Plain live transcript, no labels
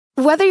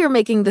Whether you're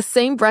making the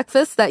same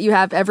breakfast that you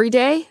have every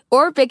day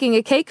or baking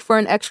a cake for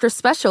an extra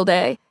special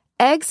day,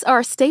 eggs are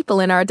a staple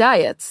in our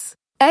diets.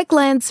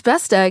 Eggland's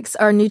best eggs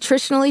are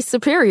nutritionally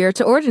superior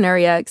to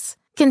ordinary eggs,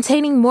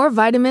 containing more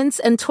vitamins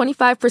and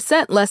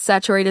 25% less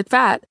saturated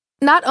fat.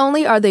 Not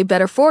only are they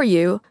better for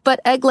you,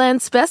 but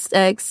Eggland's best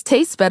eggs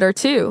taste better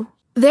too.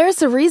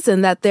 There's a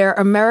reason that they're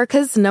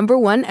America's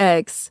 #1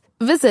 eggs.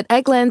 Visit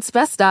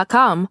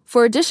egglandsbest.com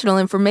for additional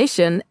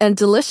information and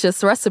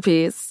delicious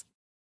recipes.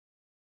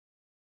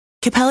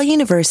 Capella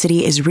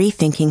University is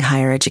rethinking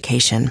higher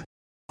education.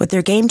 With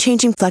their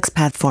game-changing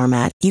FlexPath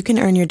format, you can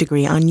earn your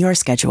degree on your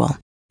schedule,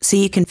 so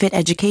you can fit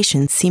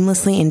education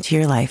seamlessly into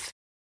your life.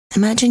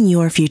 Imagine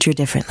your future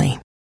differently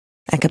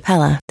at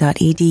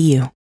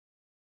capella.edu.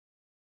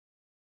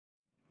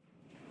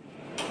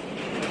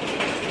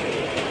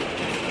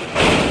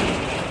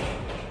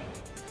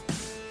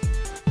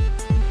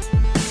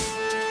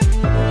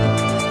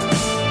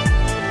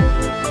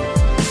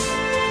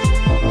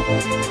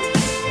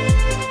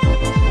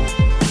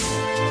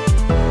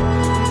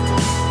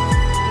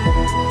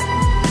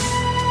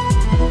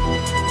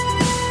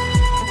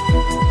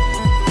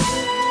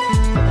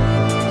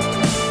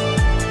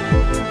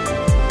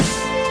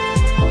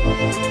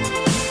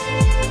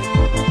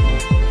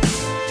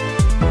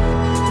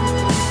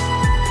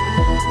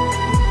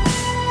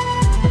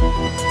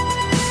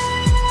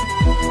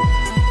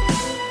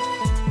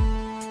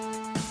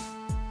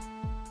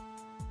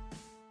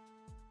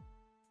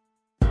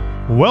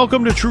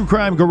 Welcome to True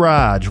Crime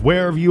Garage.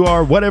 Wherever you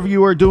are, whatever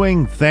you are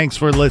doing, thanks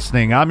for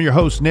listening. I'm your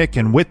host, Nick,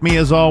 and with me,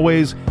 as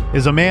always,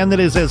 is a man that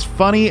is as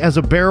funny as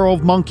a barrel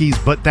of monkeys,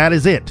 but that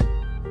is it.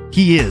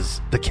 He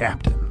is the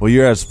captain. Well,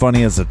 you're as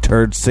funny as a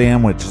turd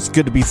sandwich. It's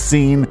good to be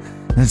seen,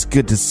 and it's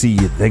good to see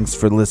you. Thanks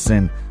for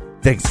listening.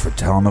 Thanks for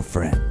telling a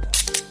friend.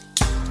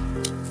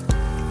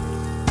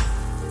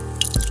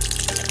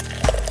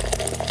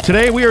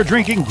 Today we are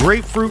drinking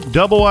Grapefruit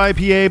Double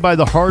IPA by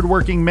the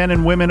hardworking men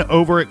and women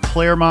over at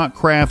Claremont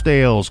Craft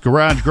Ales.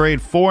 Garage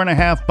grade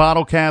 4.5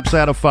 bottle caps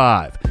out of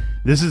 5.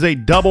 This is a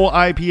double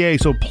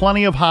IPA, so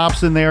plenty of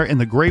hops in there, and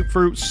the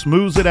grapefruit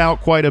smooths it out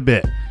quite a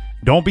bit.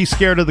 Don't be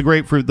scared of the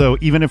grapefruit, though,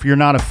 even if you're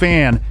not a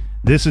fan.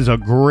 This is a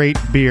great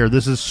beer.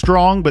 This is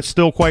strong, but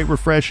still quite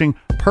refreshing.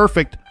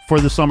 Perfect for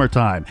the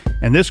summertime.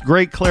 And this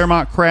great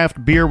Claremont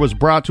craft beer was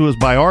brought to us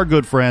by our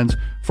good friends.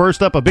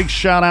 First up, a big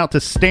shout out to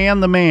Stan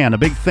the Man. A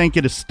big thank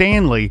you to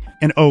Stanley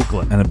in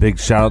Oakland. And a big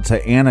shout out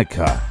to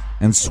Annika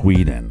in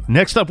Sweden.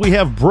 Next up, we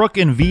have Brooke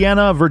in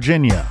Vienna,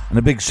 Virginia. And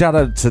a big shout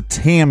out to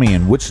Tammy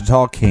in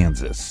Wichita,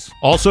 Kansas.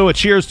 Also, a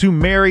cheers to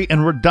Mary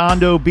in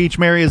Redondo Beach.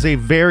 Mary is a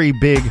very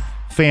big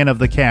fan of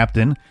the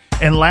captain.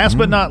 And last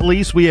but not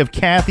least, we have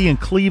Kathy in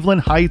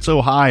Cleveland Heights,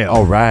 Ohio.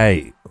 All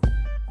right.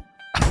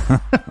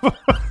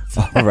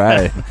 All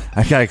right.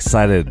 I got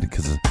excited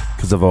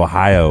because of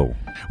Ohio.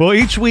 Well,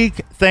 each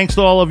week, thanks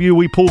to all of you,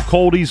 we pull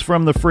coldies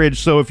from the fridge.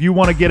 So if you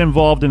want to get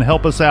involved and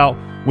help us out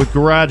with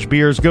garage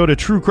beers, go to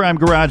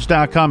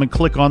truecrimegarage.com and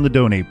click on the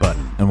donate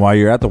button. And while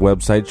you're at the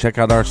website, check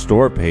out our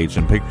store page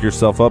and pick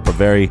yourself up a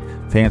very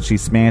fancy,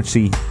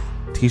 smancy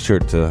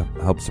t-shirt to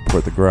help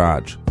support the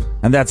garage.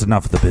 And that's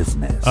enough of the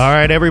business. All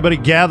right, everybody,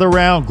 gather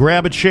around,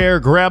 grab a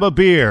chair, grab a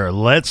beer.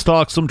 Let's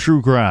talk some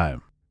true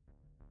crime.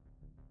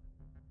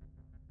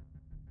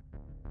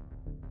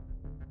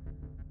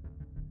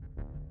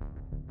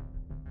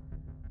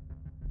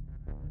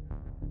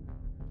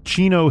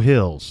 Chino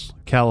Hills,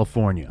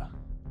 California,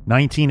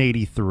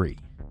 1983.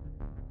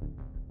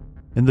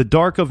 In the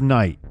dark of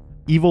night,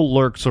 evil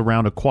lurks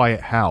around a quiet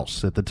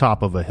house at the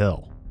top of a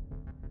hill.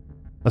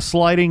 A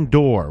sliding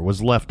door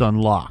was left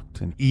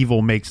unlocked, and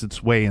evil makes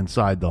its way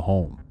inside the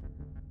home.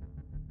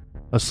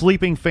 A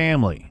sleeping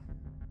family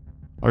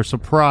are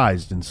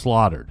surprised and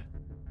slaughtered.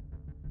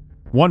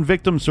 One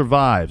victim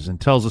survives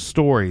and tells a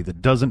story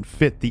that doesn't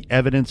fit the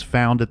evidence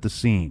found at the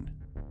scene.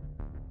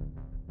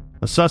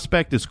 A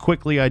suspect is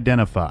quickly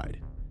identified,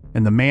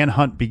 and the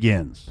manhunt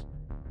begins.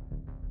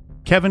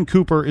 Kevin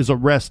Cooper is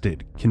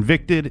arrested,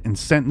 convicted, and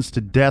sentenced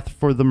to death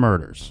for the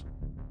murders.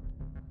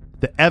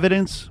 The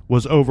evidence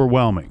was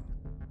overwhelming.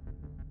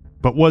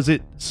 But was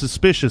it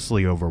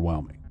suspiciously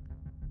overwhelming?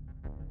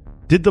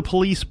 Did the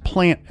police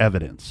plant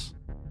evidence?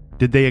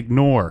 Did they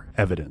ignore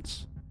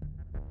evidence?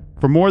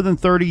 For more than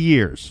 30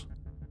 years,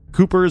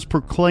 Cooper has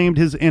proclaimed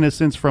his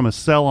innocence from a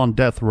cell on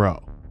death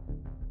row.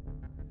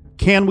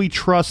 Can we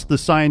trust the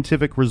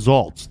scientific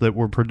results that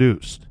were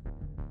produced?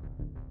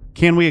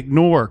 Can we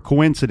ignore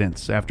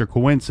coincidence after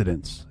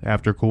coincidence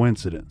after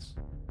coincidence?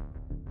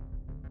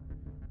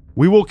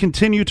 We will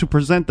continue to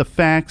present the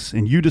facts,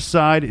 and you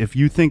decide if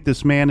you think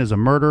this man is a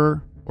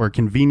murderer or a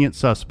convenient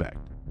suspect.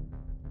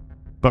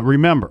 But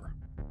remember,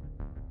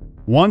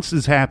 once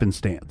is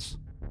happenstance.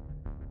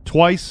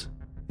 Twice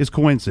is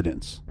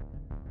coincidence.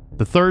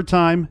 The third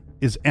time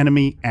is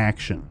enemy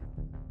action.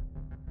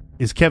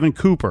 Is Kevin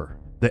Cooper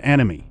the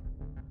enemy?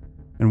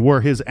 And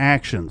were his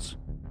actions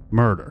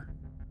murder?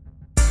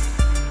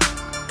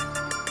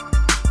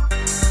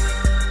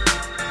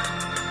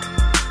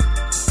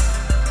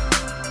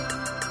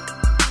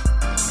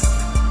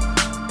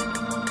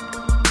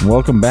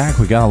 Welcome back.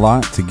 We got a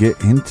lot to get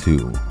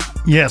into.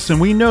 Yes,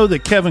 and we know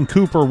that Kevin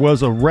Cooper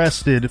was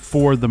arrested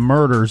for the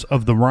murders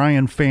of the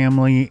Ryan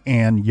family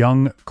and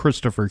young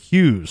Christopher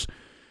Hughes.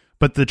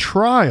 But the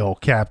trial,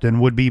 Captain,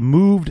 would be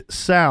moved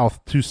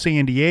south to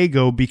San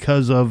Diego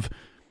because of,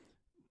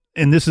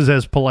 and this is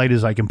as polite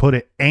as I can put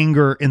it,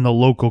 anger in the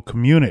local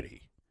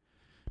community.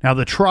 Now,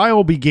 the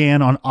trial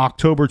began on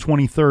October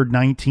 23rd,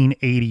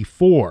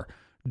 1984.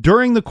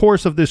 During the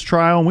course of this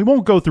trial, and we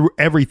won't go through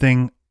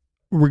everything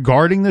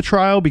regarding the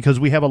trial because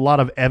we have a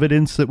lot of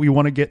evidence that we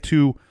want to get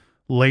to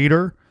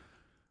later,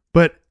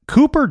 but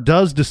Cooper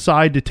does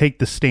decide to take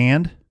the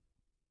stand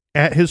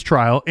at his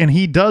trial, and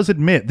he does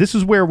admit, this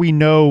is where we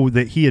know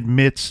that he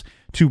admits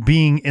to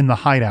being in the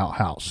hideout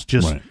house,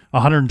 just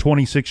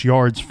 126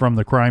 yards from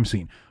the crime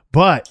scene.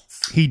 But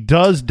he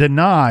does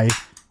deny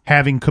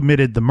having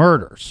committed the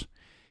murders.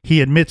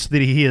 He admits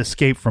that he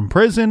escaped from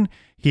prison.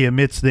 He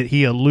admits that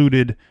he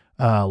eluded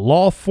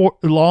law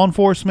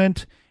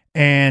enforcement,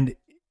 and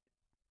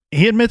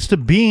he admits to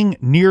being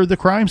near the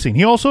crime scene.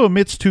 He also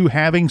admits to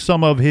having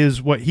some of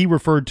his, what he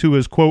referred to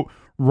as, quote,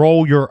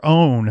 roll your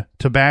own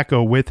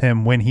tobacco with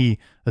him when he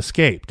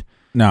escaped.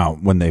 Now,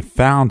 when they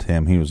found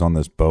him, he was on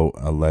this boat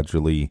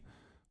allegedly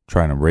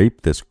trying to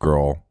rape this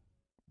girl.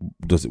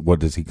 What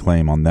does he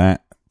claim on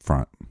that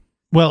front?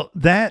 Well,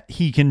 that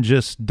he can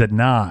just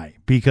deny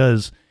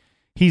because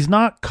he's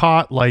not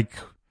caught like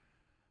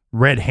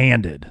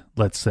red-handed,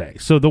 let's say.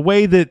 So the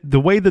way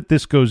that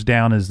this goes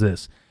down is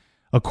this.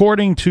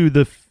 According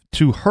to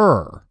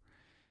her,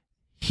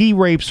 he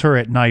rapes her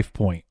at knife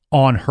point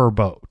on her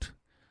boat.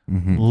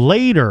 Mm-hmm.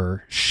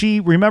 Later,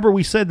 remember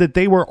we said that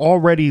they were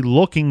already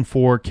looking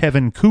for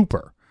Kevin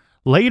Cooper.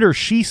 Later,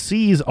 she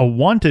sees a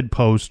wanted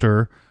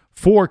poster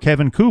for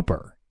Kevin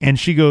Cooper, and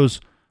she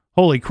goes,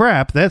 holy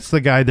crap, that's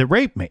the guy that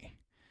raped me.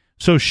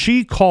 So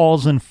she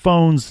calls and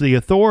phones the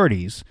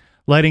authorities,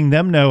 letting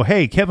them know,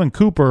 hey, Kevin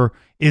Cooper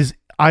is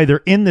either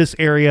in this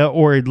area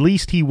or at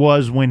least he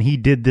was when he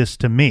did this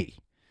to me.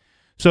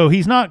 So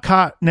he's not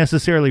caught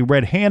necessarily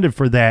red-handed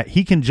for that.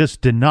 He can just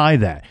deny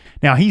that.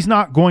 Now, he's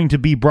not going to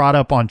be brought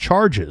up on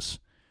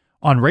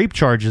rape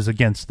charges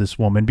against this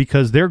woman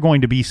because they're going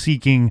to be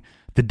seeking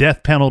the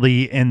death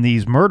penalty in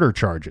these murder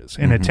charges,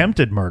 an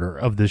attempted murder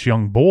of this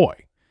young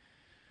boy.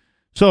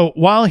 So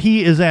while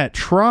he is at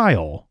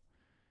trial,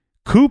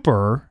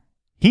 Cooper,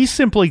 he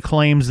simply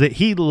claims that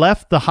he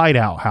left the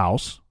hideout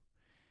house.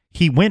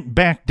 He went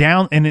back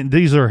down, and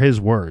these are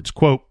his words,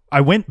 quote, I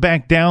went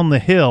back down the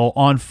hill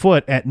on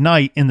foot at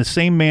night in the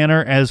same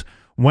manner as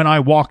when I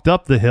walked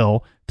up the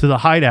hill to the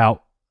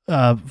hideout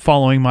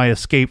following my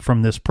escape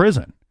from this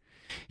prison.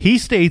 He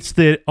states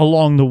that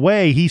along the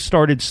way, he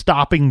started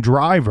stopping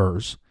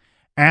drivers,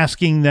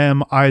 asking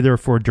them either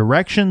for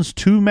directions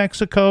to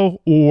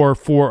Mexico or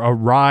for a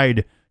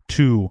ride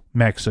to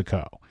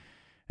Mexico.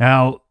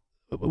 Now,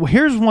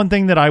 here's one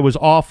thing that I was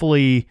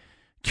awfully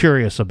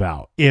curious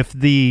about.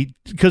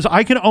 Because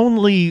I can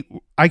only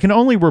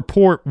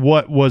report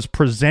what was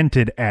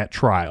presented at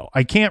trial.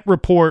 I can't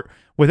report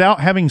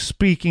without having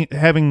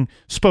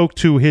spoke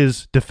to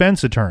his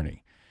defense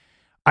attorney.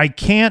 I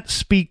can't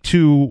speak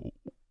to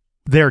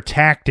their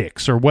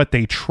tactics or what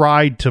they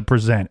tried to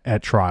present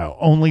at trial,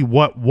 only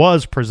what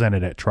was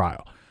presented at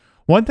trial.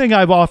 One thing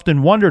I've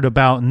often wondered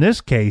about in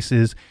this case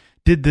is,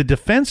 did the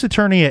defense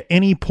attorney at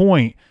any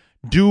point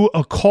do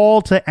a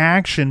call to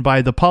action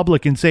by the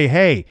public and say,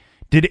 hey,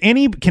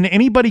 can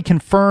anybody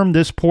confirm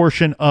this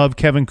portion of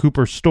Kevin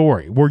Cooper's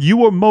story? Were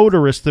you a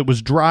motorist that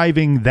was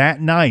driving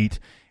that night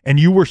and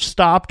you were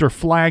stopped or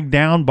flagged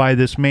down by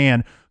this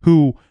man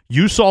who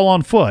you saw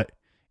on foot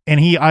and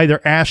he either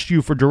asked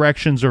you for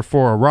directions or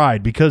for a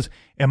ride? Because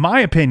in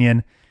my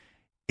opinion,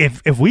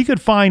 if we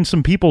could find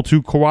some people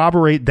to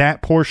corroborate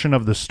that portion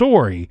of the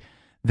story,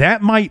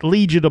 that might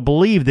lead you to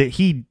believe that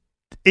he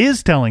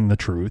is telling the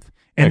truth.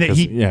 And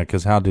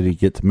because how did he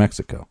get to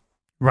Mexico?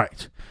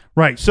 Right.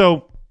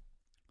 So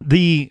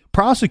the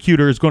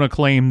prosecutor is going to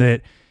claim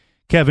that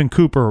Kevin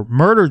Cooper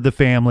murdered the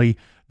family,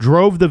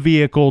 drove the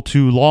vehicle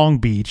to Long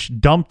Beach,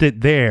 dumped it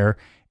there,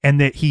 and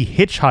that he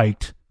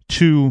hitchhiked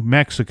to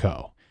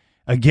Mexico.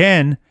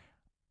 Again,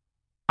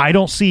 I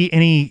don't see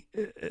any.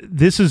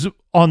 This is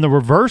on the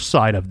reverse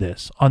side of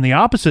this, on the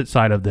opposite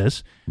side of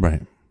this.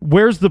 Right.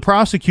 Where's the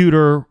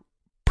prosecutor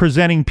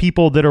presenting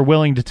people that are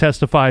willing to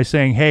testify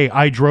saying, hey,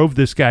 I drove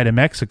this guy to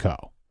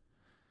Mexico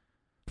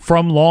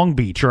from Long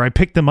Beach, or I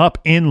picked him up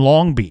in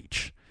Long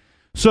Beach?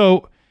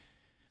 So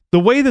the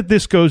way that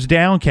this goes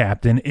down,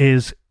 Captain,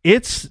 is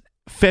it's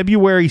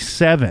February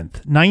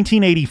 7th,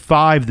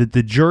 1985, that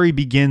the jury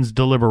begins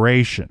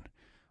deliberation.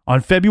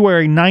 On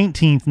February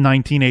 19th,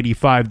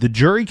 1985, the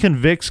jury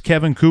convicts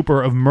Kevin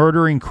Cooper of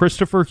murdering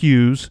Christopher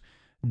Hughes,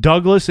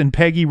 Douglas and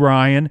Peggy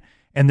Ryan,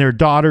 and their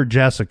daughter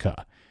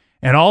Jessica,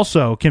 and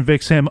also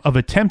convicts him of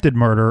attempted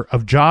murder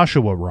of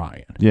Joshua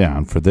Ryan. Yeah,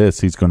 and for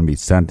this, he's going to be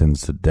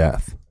sentenced to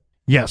death.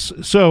 Yes,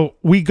 so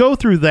we go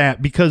through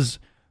that because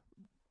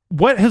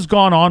what has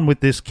gone on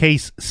with this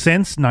case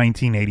since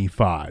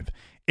 1985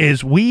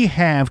 is we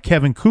have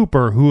Kevin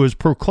Cooper, who is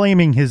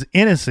proclaiming his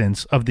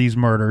innocence of these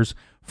murders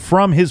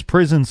from his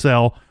prison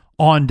cell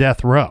on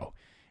death row.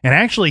 And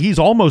actually, he's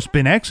almost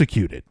been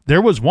executed.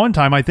 There was one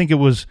time, I think it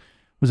was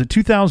it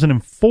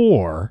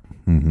 2004?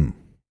 Mm-hmm.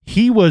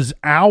 He was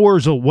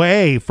hours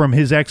away from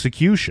his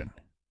execution.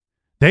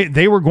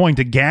 They were going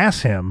to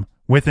gas him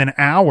within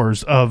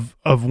hours of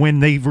when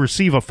they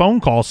receive a phone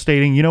call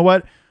stating, you know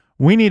what,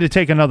 we need to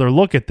take another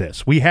look at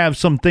this. We have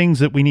some things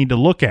that we need to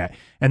look at.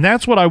 And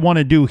that's what I want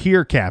to do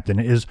here, Captain,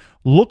 is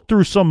look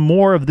through some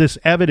more of this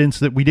evidence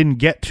that we didn't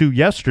get to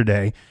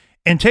yesterday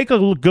and take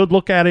a good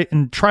look at it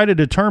and try to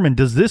determine,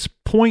 does this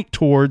point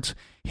towards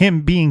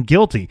him being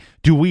guilty?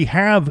 Do we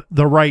have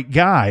the right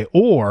guy?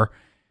 Or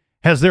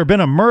has there been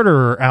a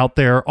murderer out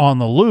there on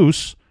the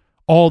loose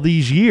all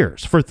these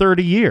years, for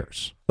 30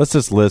 years? Let's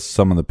just list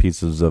some of the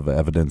pieces of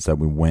evidence that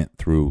we went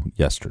through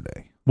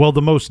yesterday. Well,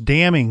 the most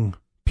damning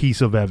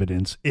piece of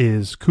evidence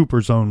is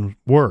Cooper's own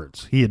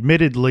words. He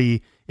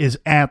admittedly is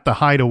at the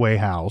hideaway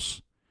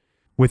house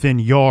within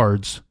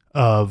yards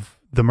of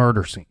the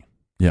murder scene.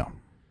 Yeah.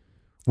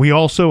 We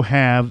also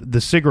have the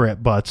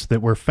cigarette butts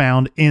that were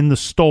found in the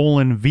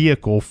stolen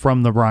vehicle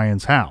from the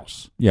Ryan's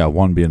house. Yeah,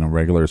 one being a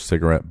regular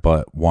cigarette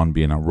butt, one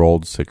being a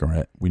rolled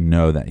cigarette. We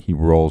know that he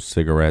rolls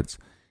cigarettes.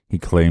 He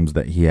claims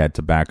that he had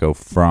tobacco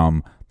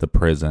from the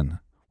prison.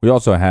 We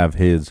also have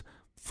his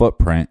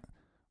footprint,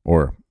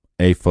 or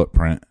a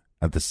footprint,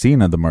 at the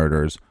scene of the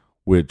murders,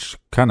 which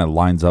kind of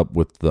lines up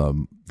with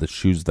the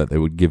shoes that they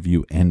would give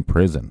you in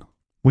prison.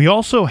 We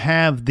also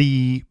have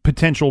the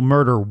potential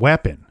murder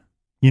weapon.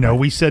 You know,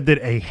 we said that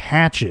a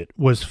hatchet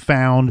was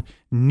found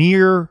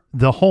near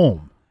the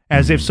home,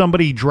 as if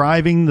somebody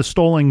driving the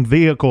stolen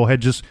vehicle had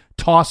just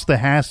tossed the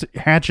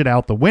hatchet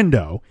out the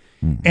window.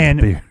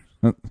 And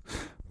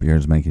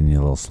Beer's making you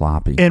a little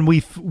sloppy. And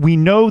we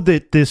know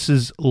that this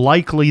is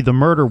likely the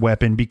murder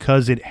weapon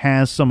because it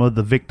has some of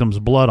the victim's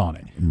blood on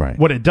it. Right.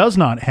 What it does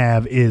not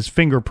have is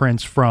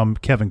fingerprints from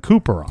Kevin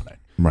Cooper on it.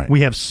 Right.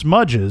 We have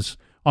smudges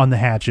on the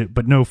hatchet,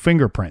 but no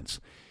fingerprints.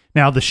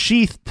 Now, the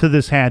sheath to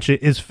this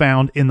hatchet is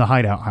found in the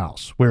hideout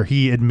house, where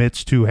he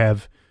admits to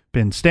have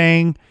been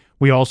staying.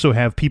 We also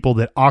have people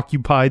that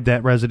occupied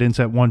that residence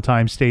at one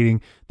time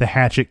stating the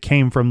hatchet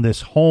came from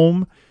this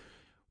home.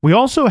 We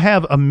also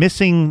have a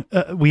missing,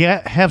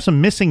 have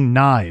some missing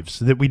knives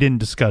that we didn't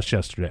discuss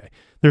yesterday.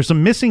 There's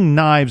some missing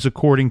knives,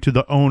 according to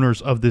the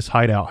owners of this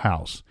hideout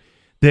house,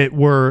 that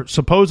were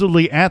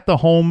supposedly at the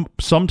home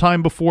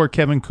sometime before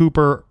Kevin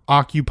Cooper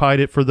occupied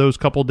it for those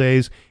couple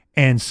days.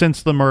 And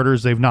since the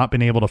murders, they've not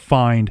been able to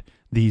find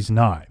these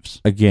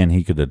knives. Again,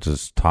 he could have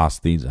just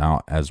tossed these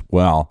out as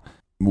well,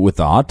 with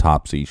the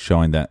autopsy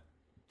showing that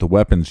the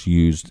weapons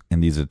used in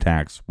these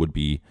attacks would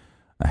be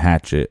a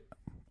hatchet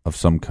of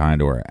some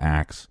kind or an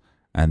axe,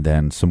 and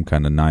then some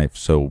kind of knife.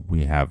 So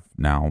we have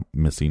now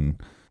missing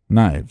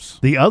knives.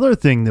 The other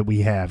thing that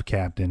we have,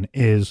 Captain,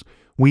 is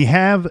we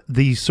have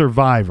the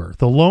survivor,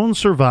 the lone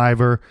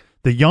survivor,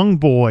 the young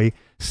boy,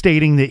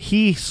 stating that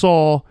he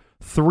saw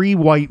 3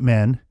 white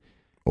men.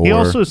 He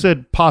also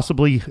said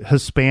possibly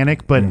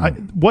Hispanic, but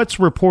what's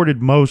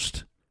reported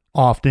most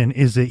often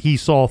is that he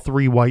saw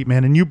 3 white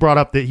men, and you brought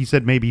up that he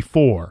said maybe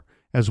 4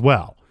 as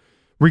well.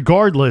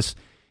 Regardless,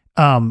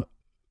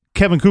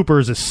 Kevin Cooper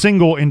is a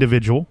single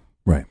individual,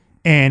 right?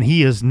 And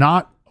he is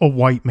not a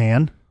white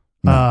man.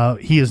 No.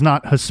 He is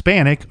not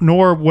Hispanic,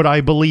 nor would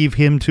I believe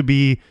him to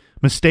be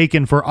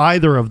mistaken for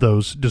either of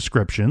those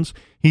descriptions.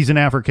 He's an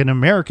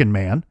African-American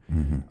man.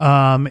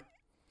 Mm-hmm.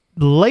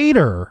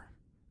 Later,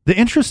 the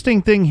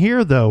interesting thing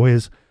here, though,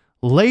 is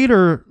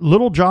later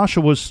little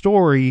Joshua's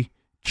story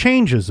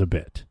changes a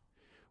bit,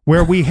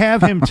 where we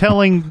have him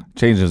telling...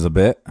 Changes a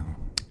bit?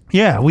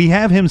 Yeah, we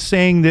have him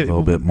saying that... A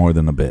little bit more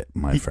than a bit,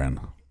 my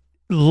friend.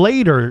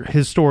 Later,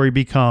 his story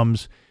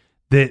becomes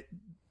that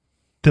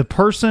the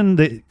person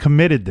that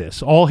committed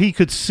this, all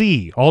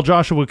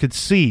Joshua could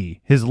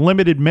see, his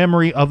limited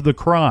memory of the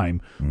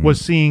crime,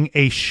 was seeing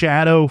a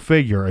shadow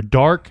figure, a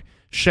dark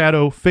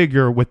shadow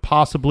figure with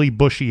possibly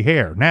bushy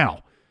hair.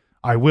 Now,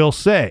 I will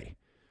say,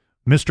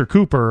 Mr.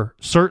 Cooper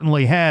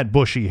certainly had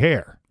bushy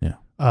hair. Yeah.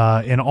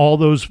 And all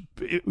those,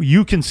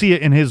 you can see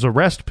it in his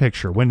arrest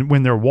picture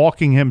when they're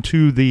walking him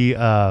to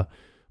the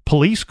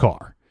police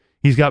car.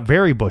 He's got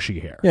very bushy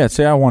hair. Yeah,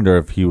 see, I wonder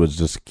if he was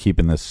just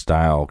keeping this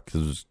style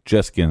because it was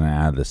just getting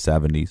out of the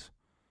 70s.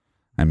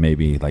 And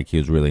maybe like he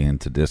was really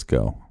into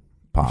disco,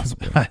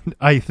 possibly.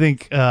 I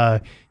think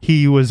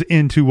he was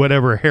into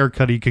whatever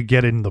haircut he could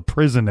get in the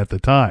prison at the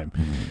time.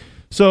 Mm-hmm.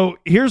 So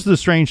here's the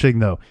strange thing,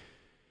 though.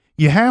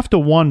 You have to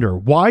wonder,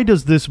 why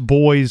does this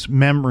boy's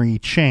memory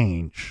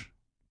change?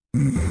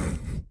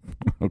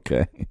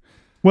 Okay.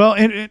 Well,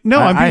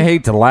 I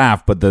hate to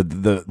laugh, but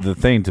the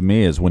thing to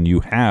me is when you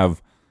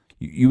have,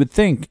 you would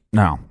think,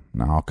 now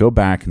I'll go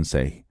back and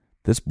say,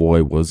 this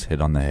boy was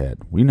hit on the head.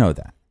 We know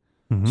that.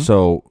 Mm-hmm.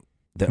 So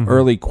the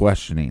early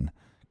questioning,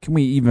 can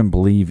we even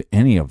believe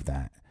any of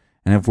that?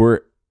 And if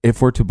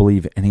we're to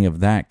believe any of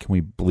that, can we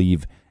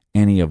believe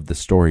any of the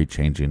story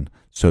changing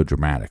so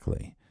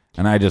dramatically?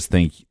 And I just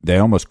think they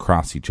almost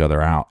cross each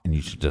other out, and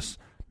you should just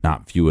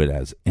not view it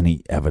as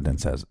any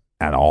evidence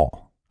at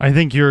all. I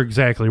think you're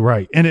exactly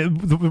right. And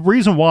the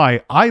reason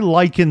why I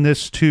liken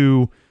this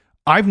to,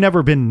 I've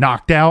never been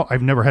knocked out.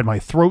 I've never had my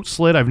throat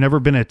slit. I've never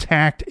been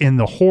attacked in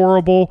the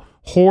horrible,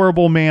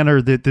 horrible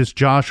manner that this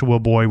Joshua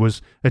boy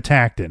was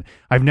attacked in.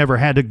 I've never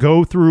had to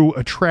go through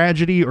a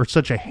tragedy or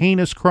such a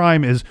heinous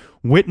crime as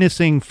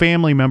witnessing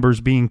family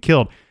members being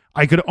killed.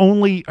 I can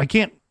only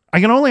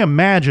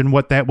imagine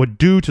what that would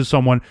do to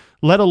someone,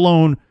 let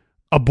alone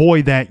a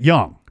boy that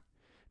young.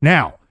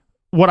 Now,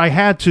 what I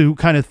had to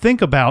kind of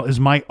think about is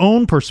my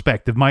own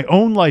perspective, my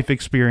own life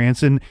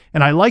experience, and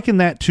I liken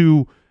that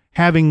to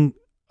having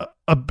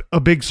a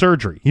big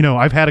surgery. You know,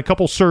 I've had a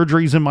couple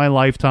surgeries in my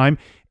lifetime,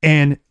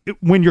 and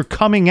when you're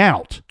coming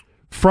out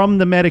from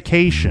the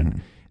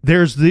medication,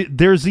 there's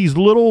these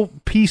little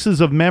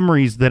pieces of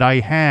memories that I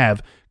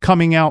have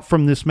coming out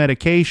from this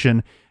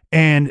medication,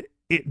 and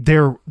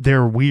they're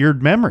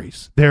weird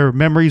memories. They're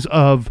memories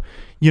of,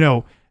 you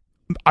know,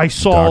 I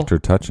saw doctor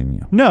touching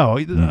you. No,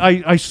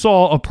 I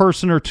saw a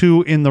person or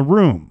two in the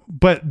room,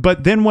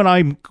 but then when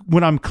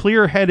I'm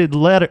clear-headed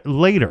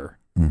later,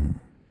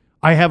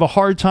 I have a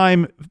hard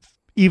time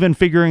even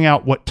figuring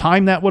out what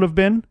time that would have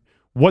been,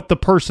 what the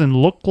person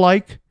looked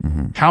like,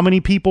 how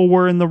many people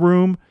were in the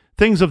room,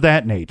 things of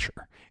that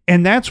nature.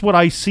 And that's what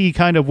I see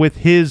kind of with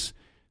his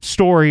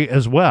story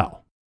as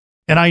well.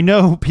 And I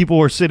know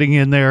people are sitting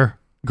in their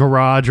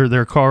garage or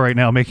their car right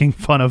now making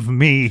fun of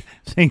me,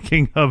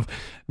 thinking of,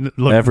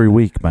 look, every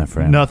week, my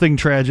friend, nothing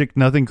tragic,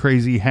 nothing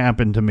crazy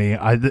happened to me.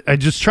 I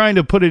just trying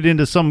to put it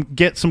into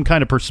get some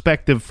kind of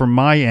perspective from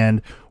my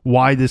end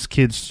why this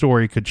kid's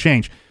story could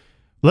change.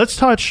 Let's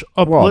touch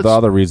up. Well, the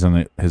other reason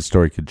that his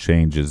story could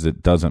change is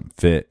it doesn't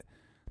fit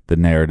the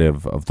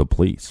narrative of the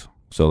police.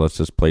 So let's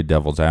just play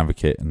devil's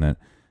advocate, and then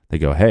they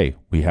go, hey,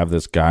 we have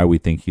this guy, we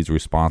think he's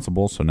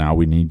responsible, so now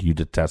we need you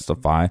to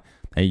testify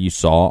that you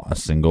saw a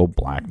single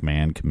black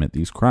man commit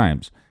these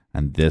crimes,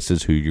 and this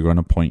is who you're going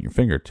to point your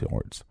finger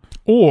towards.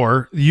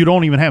 Or you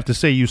don't even have to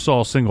say you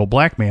saw a single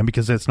black man,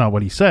 because that's not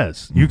what he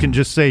says. You can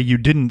just say you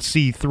didn't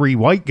see 3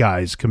 white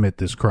guys commit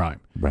this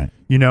crime. Right.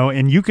 You know,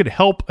 and you could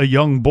help a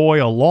young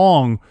boy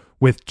along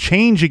with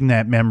changing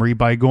that memory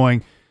by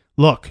going,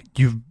 look,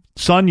 you've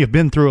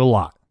been through a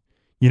lot.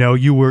 You know,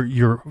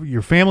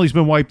 your family's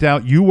been wiped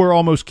out. You were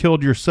almost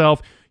killed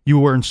yourself. You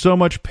were in so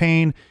much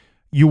pain.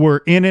 You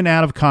were in and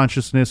out of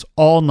consciousness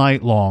all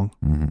night long.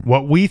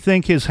 What we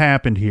think has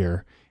happened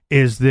here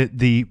is that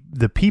the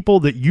people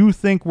that you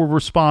think were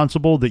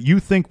responsible, that you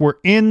think were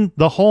in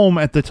the home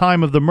at the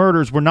time of the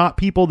murders, were not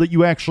people that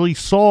you actually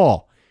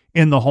saw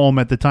in the home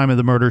at the time of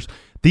the murders.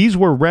 These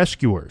were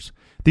rescuers.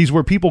 These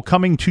were people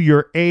coming to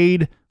your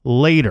aid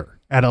later,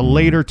 at a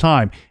later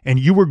time, and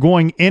you were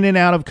going in and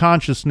out of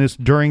consciousness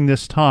during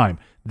this time.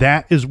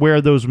 That is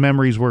where those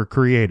memories were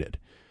created.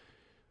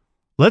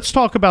 Let's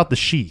talk about the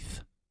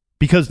sheath,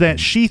 because that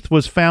sheath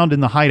was found in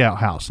the hideout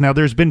house. Now,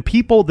 there's been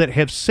people that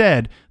have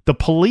said the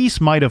police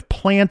might have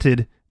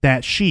planted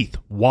that sheath.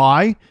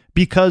 Why?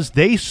 Because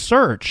they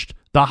searched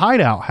the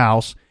hideout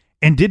house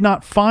and did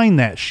not find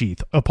that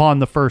sheath upon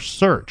the first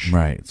search.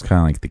 Right. It's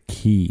kind of like the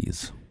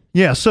keys.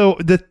 Yeah, so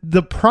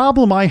the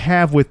problem I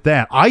have with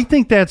that, I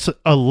think that's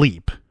a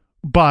leap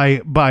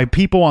by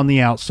people on the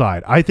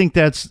outside. I think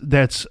that's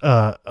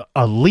a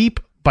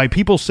leap by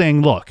people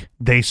saying, look,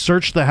 they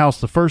searched the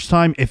house the first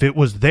time. If it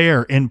was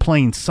there in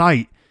plain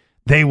sight,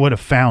 they would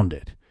have found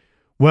it.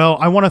 Well,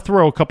 I want to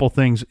throw a couple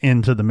things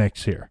into the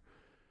mix here.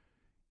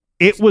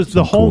 It was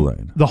the home.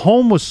 Kool-Aid. The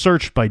home was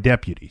searched by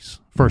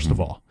deputies, first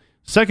of all.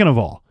 Second of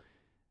all,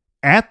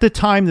 at the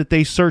time that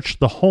they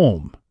searched the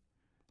home,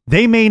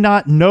 they may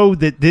not know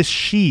that this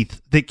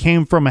sheath that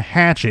came from a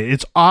hatchet,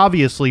 it's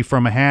obviously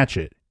from a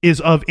hatchet, is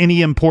of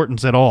any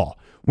importance at all.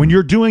 When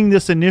you're doing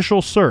this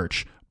initial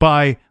search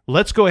by,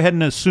 let's go ahead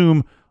and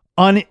assume,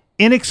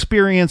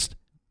 inexperienced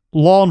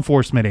law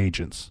enforcement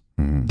agents,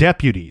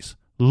 deputies,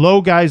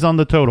 low guys on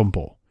the totem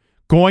pole,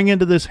 going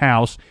into this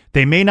house,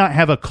 they may not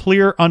have a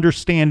clear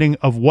understanding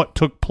of what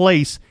took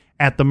place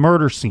at the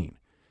murder scene.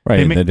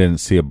 Right, they didn't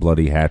see a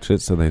bloody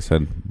hatchet, so they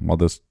said, well,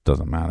 this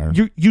doesn't matter.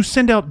 You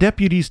send out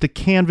deputies to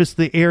canvass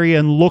the area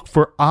and look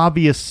for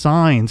obvious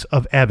signs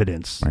of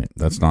evidence. Right,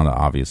 that's not an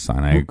obvious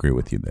sign. I agree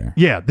with you there.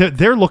 Yeah,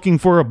 they're looking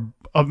for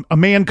a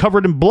man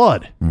covered in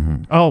blood.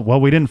 Oh,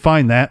 well, we didn't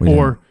find that.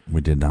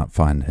 We did not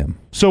find him.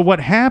 So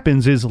what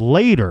happens is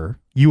later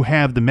you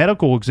have the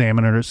medical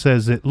examiner that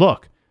says that,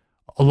 look,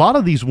 a lot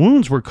of these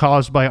wounds were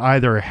caused by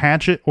either a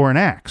hatchet or an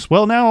axe.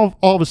 Well, now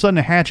all of a sudden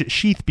a hatchet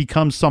sheath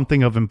becomes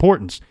something of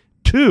importance.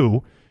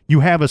 2,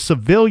 you have a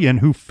civilian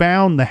who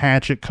found the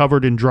hatchet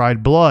covered in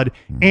dried blood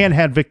and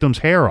had victim's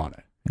hair on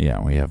it.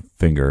 Yeah, we have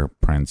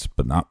fingerprints,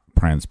 but not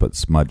prints, but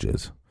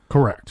smudges.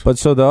 Correct. But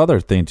so the other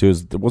thing, too,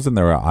 is wasn't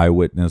there an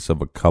eyewitness of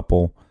a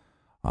couple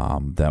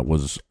that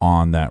was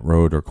on that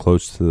road or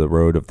close to the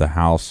road of the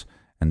house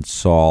and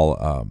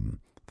saw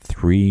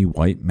 3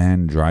 white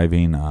men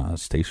driving a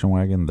station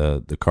wagon,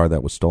 the car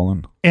that was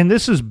stolen? And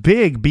this is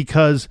big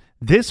because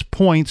this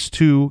points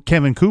to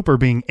Kevin Cooper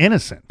being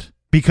innocent.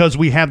 Because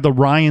we have the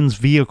Ryan's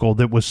vehicle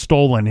that was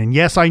stolen. And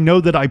yes, I know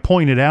that I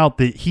pointed out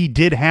that he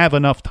did have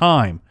enough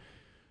time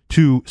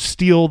to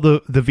steal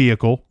the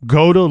vehicle,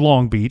 go to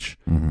Long Beach,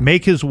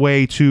 make his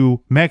way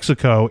to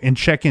Mexico, and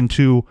check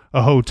into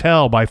a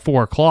hotel by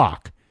 4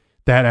 o'clock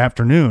that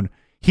afternoon.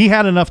 He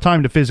had enough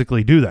time to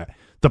physically do that.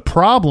 The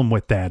problem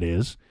with that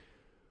is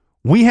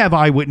we have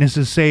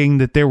eyewitnesses saying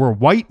that there were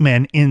white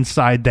men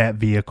inside that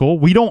vehicle.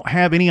 We don't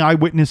have any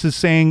eyewitnesses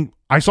saying,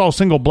 I saw a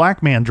single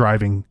black man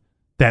driving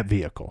that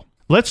vehicle.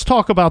 Let's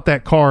talk about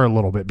that car a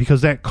little bit,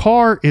 because that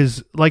car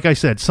is, like I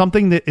said,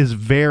 something that is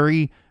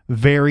very,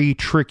 very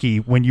tricky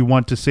when you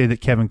want to say that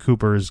Kevin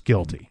Cooper is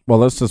guilty. Well,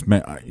 let's just,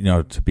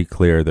 to be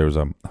clear, there's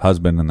a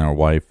husband and their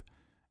wife.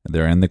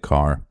 They're in the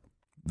car.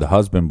 The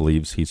husband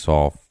believes he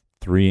saw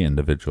 3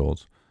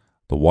 individuals.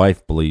 The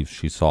wife believes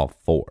she saw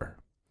 4.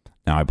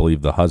 Now, I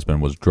believe the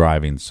husband was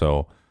driving,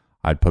 so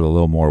I'd put a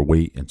little more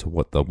weight into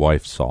what the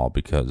wife saw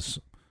because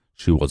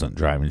she wasn't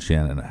driving. She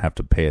didn't have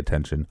to pay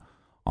attention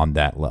on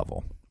that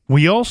level.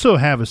 We also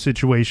have a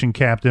situation,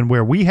 Captain,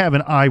 where we have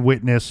an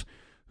eyewitness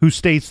who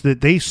states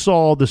that they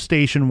saw the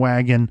station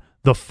wagon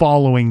the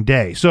following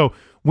day. So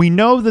we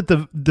know that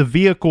the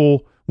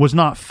vehicle was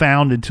not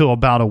found until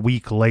about a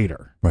week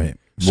later. Right.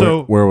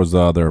 So where was the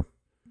other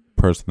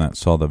person that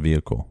saw the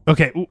vehicle?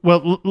 Okay,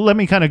 well, let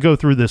me kind of go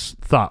through this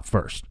thought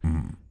first.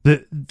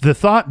 The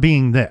thought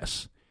being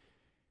this.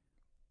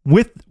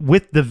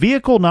 With the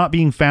vehicle not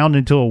being found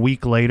until a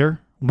week later,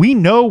 we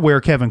know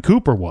where Kevin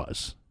Cooper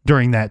was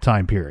during that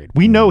time period.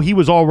 We know he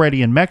was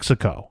already in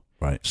Mexico.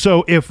 Right.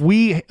 So if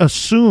we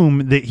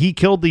assume that he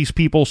killed these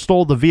people,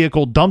 stole the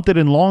vehicle, dumped it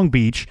in Long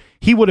Beach,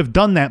 he would have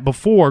done that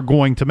before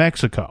going to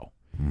Mexico.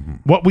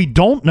 What we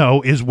don't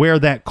know is where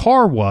that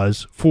car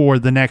was for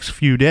the next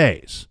few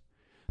days.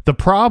 The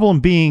problem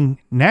being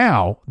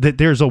now that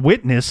there's a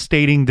witness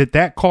stating that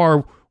that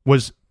car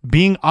was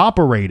being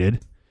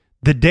operated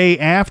the day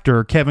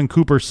after Kevin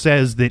Cooper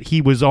says that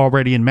he was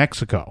already in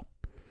Mexico.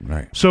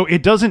 Right. So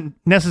it doesn't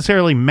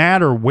necessarily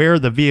matter where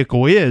the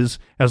vehicle is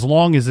as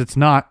long as it's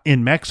not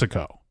in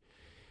Mexico.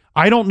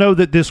 I don't know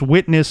that this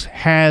witness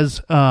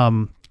has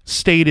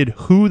stated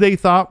who they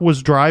thought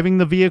was driving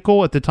the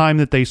vehicle at the time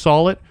that they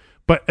saw it.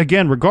 But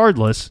again,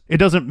 regardless, it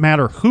doesn't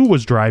matter who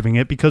was driving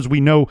it because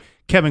we know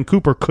Kevin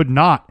Cooper could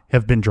not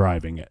have been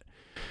driving it.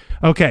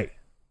 Okay.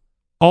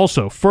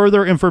 Also,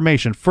 further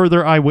information,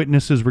 further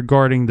eyewitnesses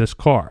regarding this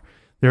car.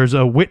 There's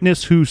a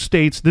witness who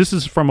states, this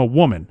is from a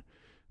woman,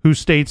 who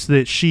states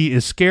that she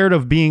is scared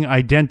of being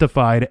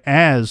identified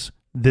as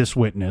this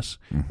witness,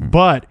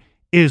 but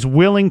is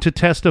willing to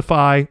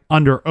testify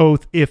under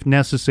oath if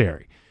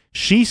necessary.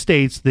 She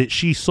states that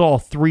she saw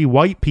 3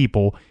 white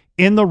people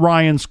in the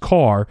Ryans'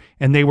 car,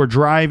 and they were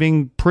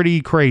driving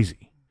pretty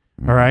crazy.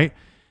 All right?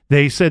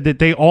 They said that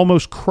they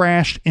almost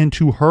crashed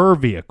into her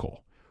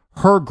vehicle.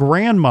 Her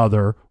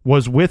grandmother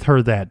was with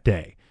her that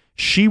day.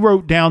 She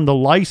wrote down the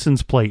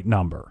license plate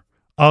number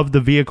of the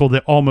vehicle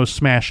that almost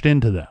smashed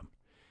into them.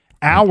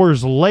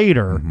 Hours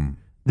later,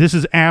 this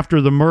is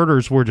after the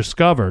murders were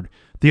discovered,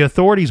 the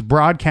authorities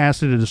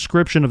broadcasted a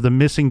description of the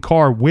missing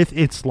car with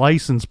its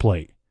license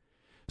plate.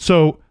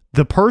 So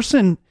the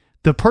person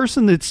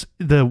that's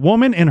the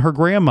woman and her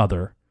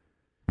grandmother,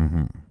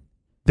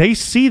 they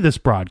see this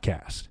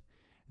broadcast.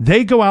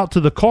 They go out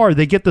to the car,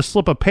 they get the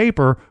slip of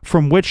paper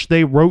from which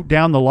they wrote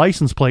down the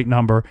license plate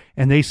number,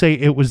 and they say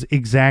it was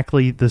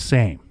exactly the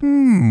same.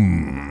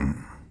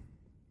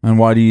 And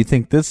why do you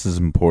think this is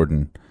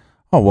important?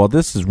 Oh, well,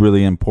 this is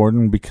really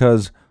important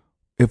because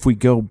if we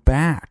go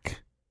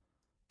back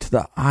to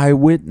the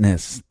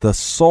eyewitness, the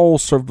sole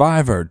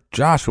survivor,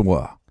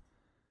 Joshua,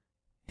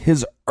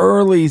 his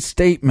early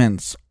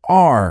statements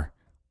are,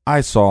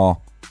 I saw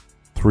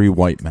 3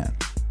 white men.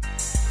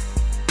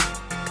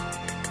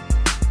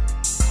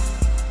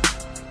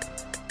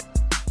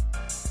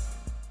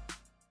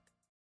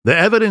 The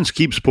evidence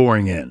keeps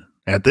pouring in.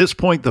 At this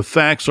point, the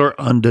facts are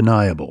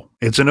undeniable.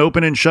 It's an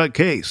open and shut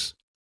case.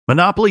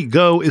 Monopoly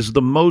Go is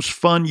the most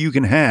fun you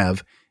can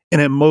have in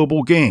a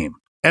mobile game.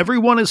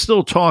 Everyone is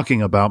still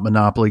talking about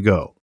Monopoly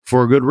Go,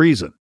 for a good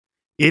reason.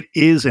 It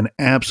is an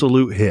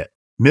absolute hit.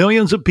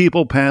 Millions of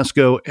people pass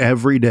Go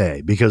every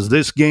day because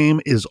this game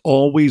is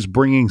always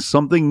bringing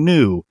something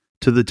new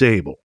to the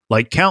table.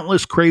 Like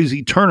countless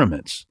crazy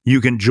tournaments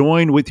you can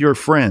join with your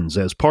friends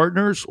as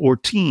partners or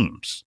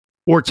teams.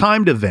 Or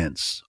timed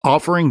events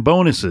offering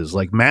bonuses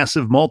like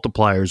massive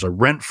multipliers or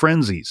rent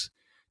frenzies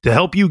to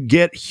help you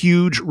get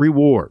huge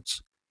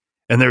rewards.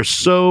 And there's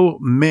so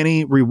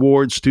many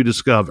rewards to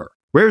discover.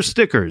 Rare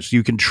stickers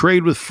you can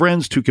trade with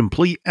friends to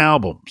complete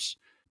albums.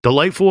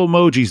 Delightful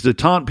emojis to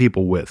taunt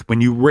people with when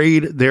you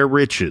raid their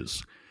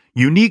riches.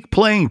 Unique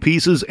playing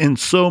pieces and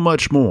so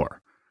much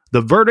more.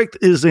 The verdict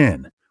is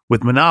in.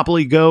 With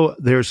Monopoly Go,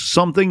 there's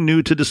something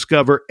new to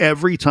discover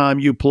every time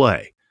you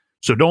play.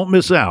 So don't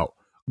miss out.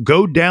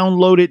 Go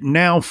download it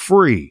now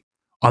free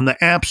on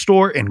the App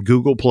Store and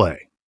Google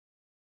Play.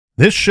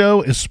 This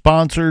show is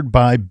sponsored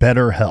by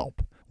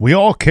BetterHelp. We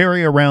all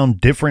carry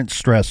around different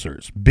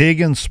stressors,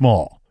 big and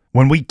small.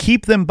 When we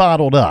keep them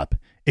bottled up,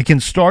 it can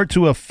start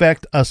to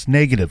affect us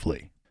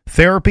negatively.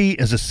 Therapy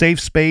is a safe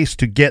space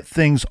to get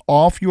things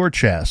off your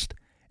chest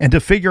and to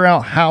figure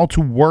out how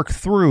to work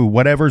through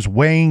whatever's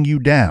weighing you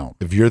down.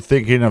 If you're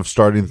thinking of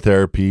starting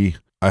therapy,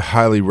 I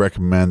highly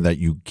recommend that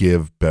you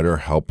give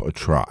BetterHelp a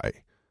try.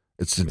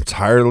 It's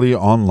entirely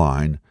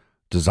online,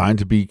 designed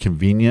to be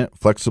convenient,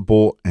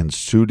 flexible, and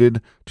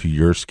suited to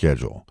your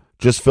schedule.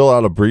 Just fill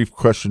out a brief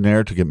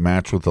questionnaire to get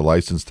matched with a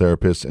licensed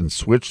therapist and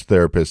switch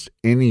therapists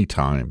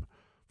anytime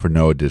for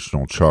no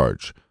additional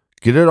charge.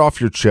 Get it off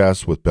your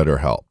chest with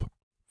BetterHelp.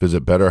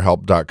 Visit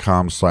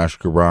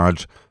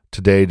BetterHelp.com/garage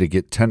today to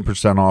get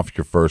 10% off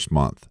your first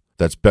month.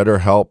 That's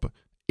BetterHelp,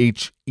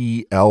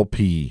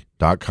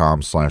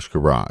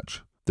 HELP.com/garage.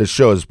 This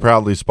show is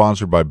proudly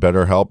sponsored by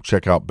BetterHelp.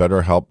 Check out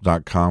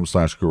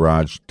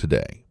BetterHelp.com/garage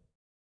today.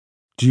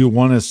 Do you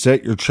want to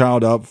set your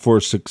child up for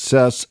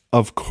success?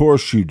 Of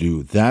course you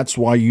do. That's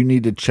why you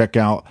need to check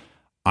out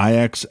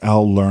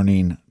IXL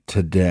Learning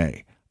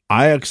today.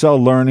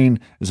 IXL Learning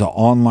is an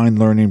online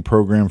learning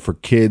program for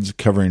kids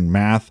covering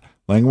math,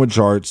 language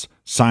arts,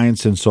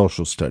 science, and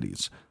social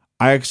studies.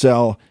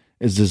 IXL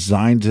is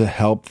designed to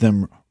help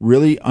them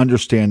really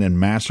understand and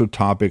master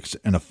topics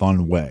in a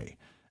fun way.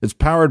 It's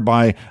powered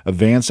by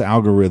advanced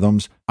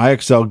algorithms.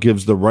 IXL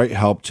gives the right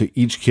help to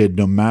each kid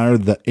no matter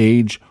the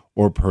age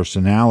or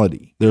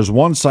personality. There's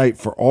one site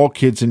for all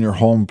kids in your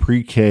home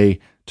pre-K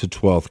to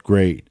 12th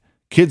grade.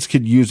 Kids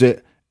could use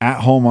it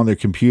at home on their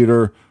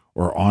computer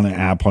or on an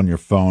app on your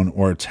phone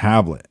or a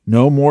tablet.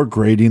 No more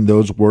grading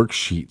those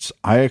worksheets.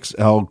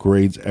 IXL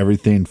grades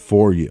everything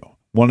for you.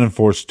 1 in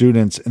 4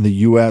 students in the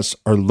U.S.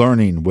 are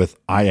learning with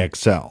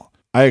IXL.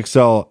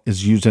 IXL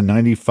is used in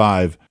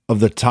 95 of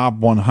the top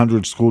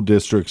 100 school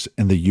districts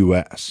in the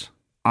U.S.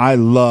 I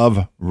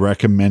love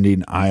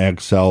recommending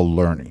IXL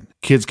Learning.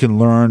 Kids can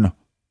learn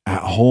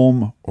at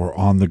home or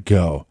on the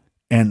go.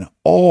 And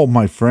all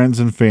my friends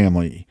and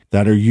family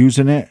that are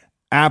using it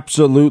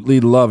absolutely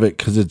love it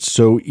because it's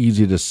so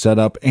easy to set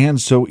up and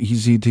so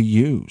easy to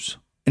use.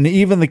 And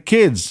even the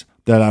kids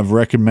that I've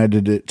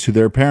recommended it to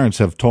their parents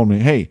have told me,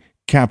 hey,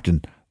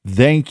 Captain,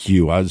 thank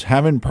you. I was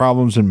having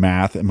problems in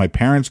math and my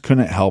parents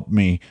couldn't help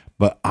me,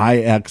 but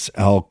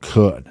IXL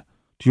could.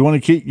 Do you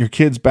want to get your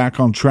kids back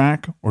on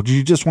track or do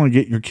you just want to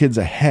get your kids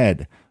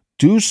ahead?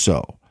 Do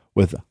so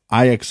with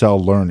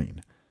IXL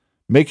Learning.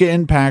 Make an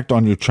impact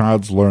on your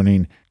child's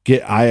learning.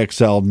 Get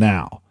IXL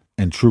now.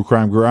 And True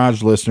Crime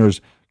Garage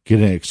listeners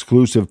get an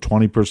exclusive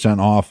 20%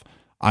 off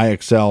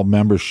IXL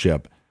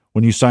membership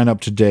when you sign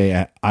up today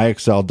at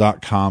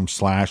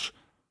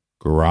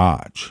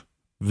IXL.com/garage.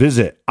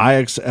 Visit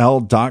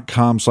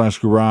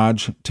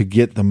IXL.com/garage to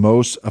get the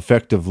most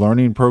effective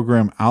learning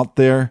program out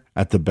there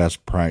at the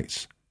best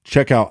price.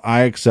 Check out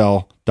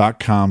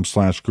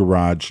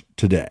IXL.com/garage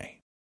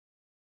today.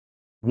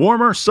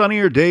 Warmer,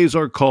 sunnier days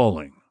are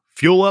calling.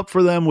 Fuel up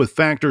for them with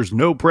Factor's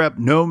no prep,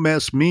 no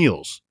mess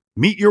meals.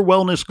 Meet your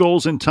wellness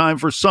goals in time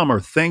for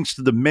summer thanks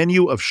to the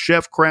menu of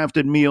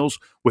chef-crafted meals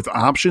with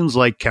options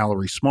like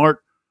Calorie Smart,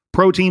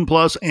 Protein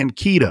Plus, and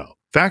Keto.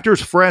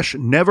 Factor's fresh,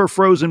 never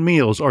frozen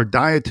meals are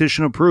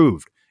dietitian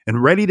approved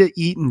and ready to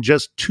eat in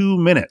just 2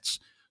 minutes.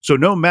 So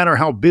no matter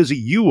how busy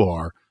you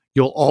are,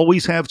 you'll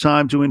always have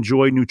time to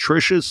enjoy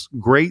nutritious,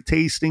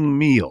 great-tasting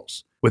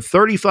meals. With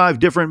 35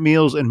 different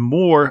meals and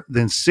more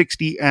than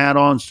 60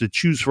 add-ons to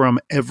choose from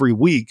every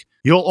week,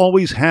 you'll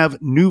always have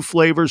new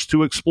flavors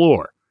to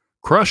explore.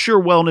 Crush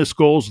your wellness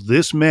goals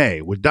this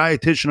May with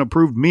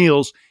dietitian-approved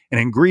meals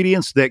and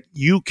ingredients that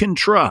you can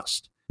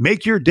trust.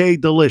 Make your day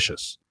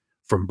delicious,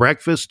 from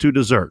breakfast to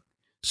dessert.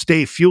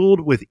 Stay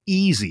fueled with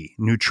easy,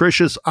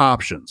 nutritious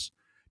options.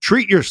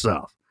 Treat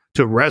yourself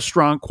to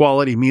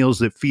restaurant-quality meals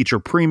that feature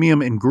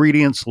premium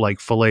ingredients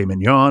like filet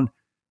mignon,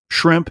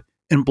 shrimp,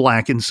 and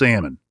blackened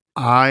salmon.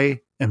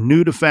 I am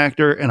new to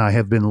Factor, and I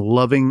have been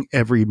loving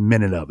every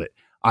minute of it.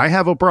 I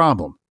have a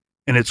problem,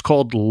 and it's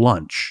called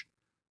lunch.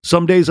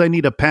 Some days I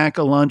need to pack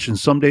a lunch, and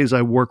some days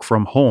I work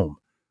from home.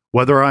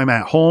 Whether I'm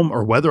at home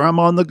or whether I'm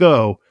on the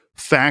go,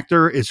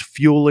 Factor is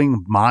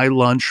fueling my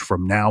lunch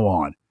from now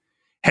on.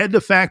 Head to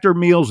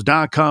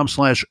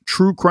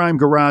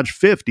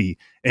factormeals.com/truecrimegarage50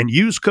 and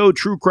use code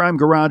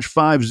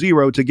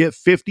truecrimegarage50 to get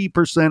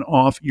 50%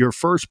 off your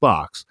first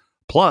box,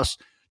 plus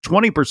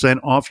 20%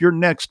 off your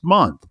next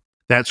month.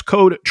 That's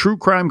code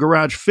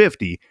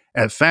truecrimegarage50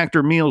 at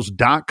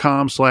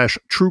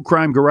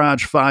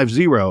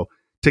factormeals.com/truecrimegarage50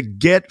 to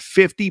get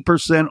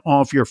 50%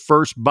 off your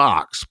first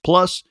box,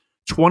 plus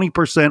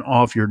 20%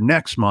 off your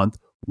next month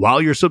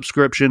while your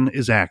subscription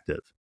is active.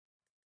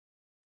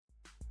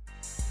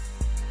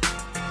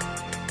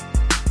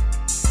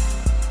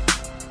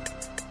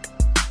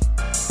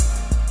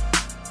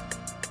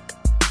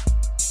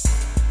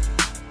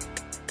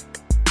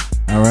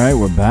 All right,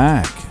 we're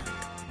back.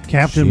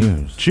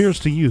 Captain, cheers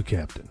to you,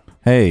 Captain.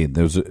 Hey, it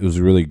was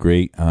a really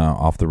great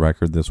off the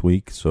record this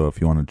week. So if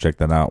you want to check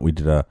that out, we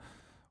did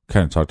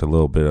kind of talked a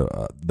little bit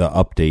of the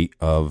update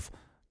of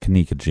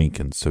Kenneka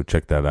Jenkins. So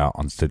check that out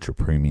on Stitcher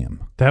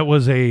Premium. That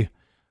was a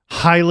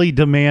highly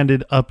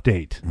demanded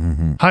update,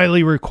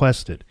 highly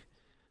requested.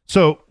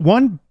 So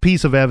one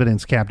piece of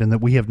evidence, Captain,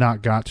 that we have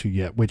not got to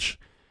yet, which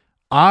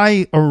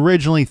I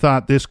originally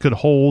thought this could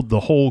hold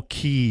the whole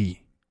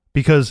key,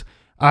 because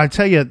I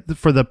tell you,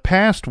 for the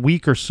past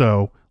week or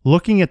so,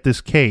 looking at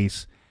this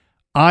case,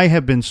 I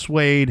have been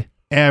swayed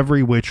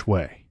every which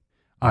way.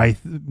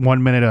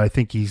 1 minute I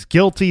think he's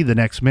guilty, the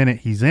next minute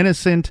he's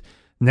innocent,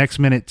 next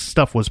minute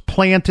stuff was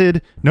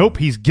planted. Nope,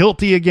 he's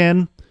guilty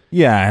again.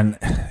 Yeah, and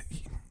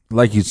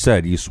like you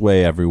said, you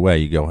sway every way.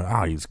 You go,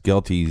 oh, he's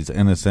guilty, he's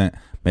innocent.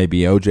 Maybe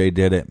OJ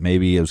did it.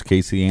 Maybe it was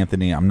Casey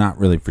Anthony. I'm not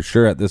really for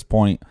sure at this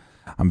point.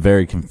 I'm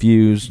very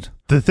confused.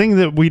 The thing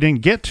that we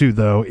didn't get to,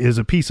 though, is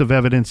a piece of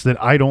evidence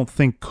that I don't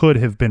think could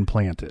have been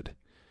planted.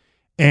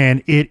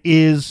 And it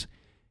is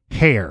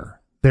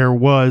hair. There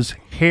was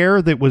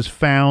hair that was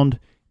found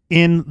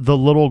in the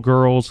little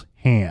girl's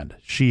hand.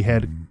 She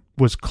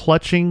was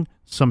clutching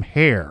some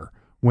hair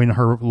when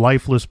her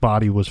lifeless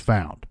body was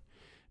found.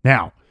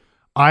 Now,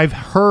 I've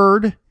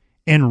heard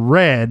and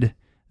read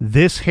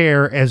this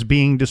hair as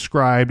being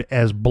described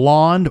as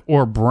blonde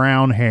or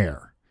brown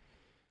hair.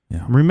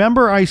 Yeah.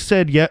 Remember I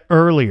said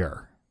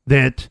earlier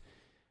that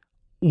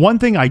one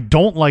thing I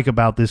don't like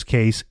about this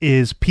case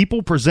is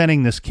people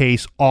presenting this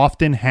case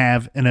often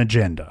have an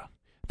agenda.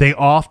 They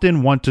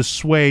often want to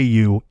sway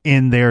you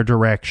in their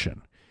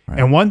direction. Right.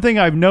 And one thing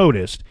I've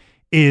noticed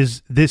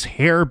is this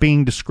hair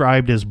being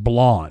described as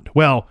blonde.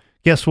 Well,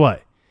 guess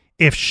what?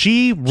 If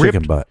she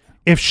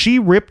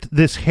ripped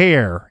this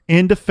hair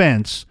in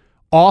defense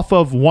off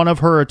of one of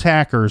her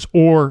attackers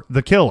or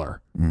the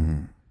killer,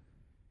 and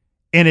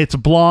it's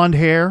blonde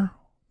hair,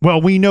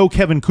 well, we know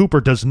Kevin Cooper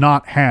does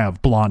not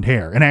have blonde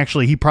hair. And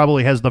actually, he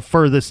probably has the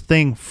furthest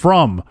thing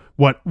from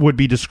what would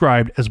be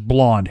described as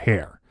blonde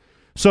hair.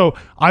 So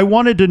I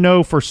wanted to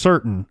know for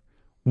certain,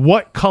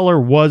 what color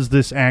was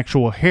this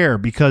actual hair?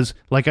 Because,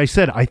 like I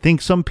said, I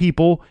think some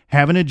people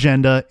have an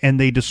agenda and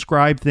they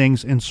describe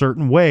things in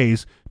certain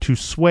ways to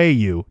sway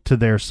you to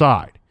their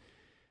side.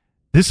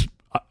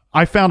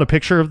 I found a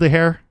picture of the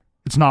hair.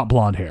 It's not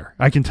blonde hair.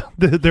 I can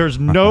there's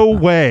no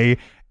way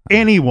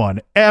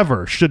anyone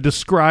ever should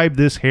describe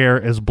this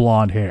hair as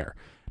blonde hair.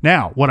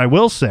 Now, what I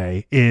will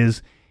say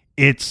is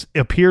it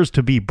appears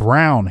to be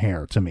brown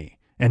hair to me,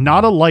 and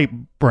not a light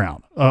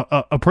brown,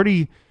 a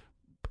pretty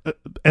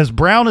as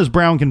brown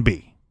can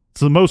be.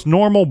 It's the most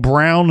normal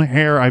brown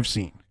hair I've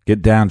seen.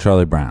 Get down,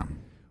 Charlie Brown.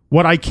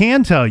 What I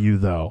can tell you,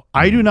 though,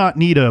 I do not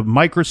need a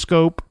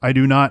microscope. I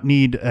do not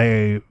need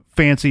a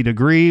fancy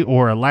degree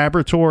or a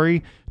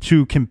laboratory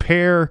to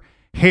compare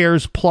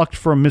hairs plucked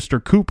from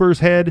Mr. Cooper's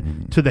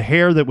head to the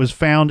hair that was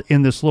found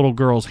in this little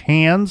girl's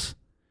hands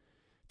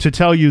to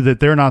tell you that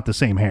they're not the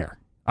same hair.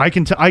 I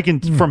can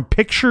from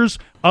pictures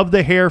of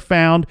the hair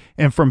found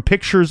and from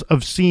pictures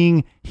of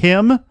seeing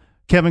him,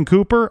 Kevin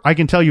Cooper, I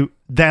can tell you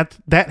that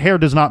hair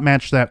does not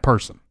match that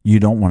person. You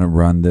don't want to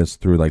run this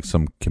through like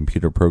some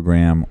computer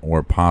program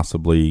or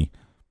possibly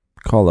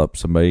call up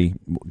somebody,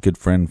 good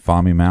friend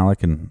Fahmy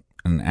Malik, and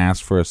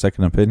ask for a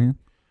second opinion?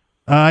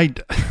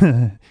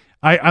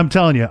 I'm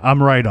telling you,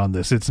 I'm right on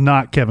this. It's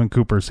not Kevin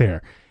Cooper's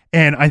hair.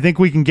 And I think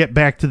we can get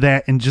back to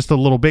that in just a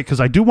little bit because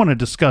I do want to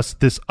discuss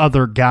this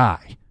other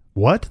guy.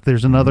 What?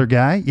 There's another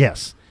guy?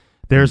 Yes.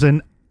 There's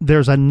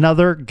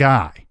another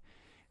guy.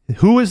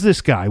 Who is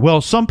this guy?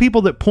 Well, some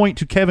people that point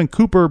to Kevin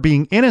Cooper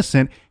being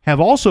innocent have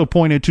also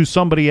pointed to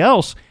somebody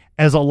else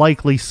as a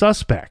likely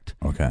suspect.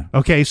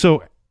 Okay,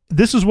 so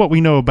this is what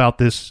we know about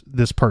this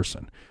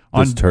person.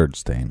 This turd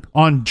stain.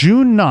 On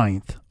June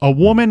 9th, a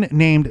woman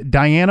named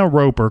Diana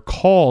Roper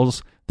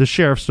calls the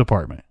sheriff's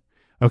department.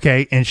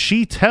 Okay, and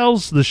she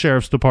tells the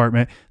sheriff's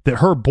department that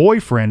her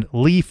boyfriend,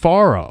 Lee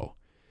Faro,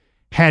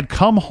 had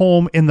come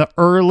home in the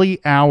early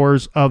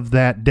hours of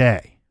that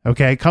day.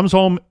 Okay, comes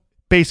home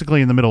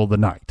basically in the middle of the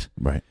night.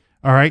 Right.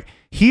 All right.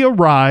 He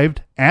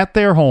arrived at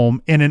their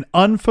home in an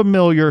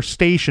unfamiliar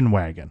station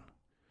wagon,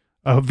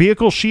 a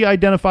vehicle she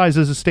identifies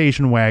as a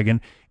station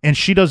wagon, and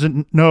she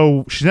doesn't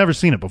know, she's never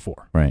seen it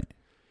before. Right.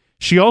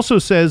 She also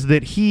says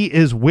that he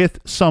is with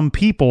some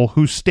people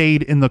who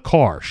stayed in the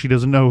car. She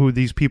doesn't know who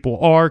these people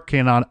are,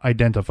 cannot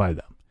identify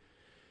them.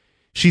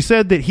 She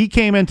said that he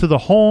came into the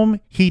home,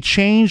 he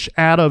changed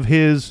out of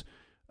his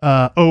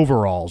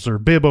overalls or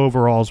bib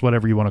overalls,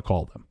 whatever you want to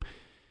call them.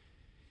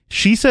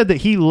 She said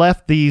that he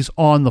left these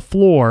on the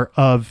floor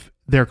of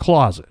their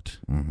closet.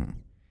 Mm-hmm.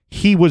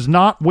 He was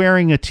not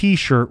wearing a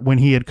T-shirt when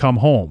he had come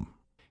home.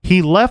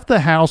 He left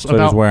the house so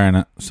he was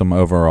wearing some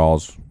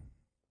overalls,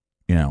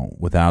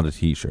 without a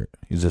T-shirt.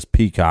 He's just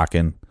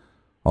peacocking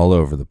all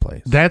over the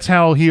place. That's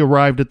how he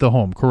arrived at the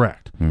home,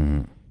 correct.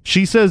 Mm-hmm.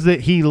 She says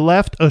that he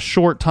left a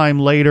short time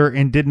later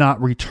and did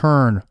not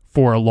return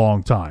for a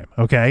long time,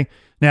 okay?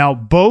 Now,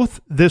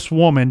 both this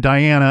woman,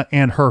 Diana,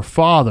 and her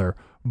father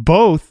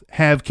both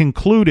have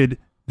concluded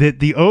that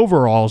the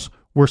overalls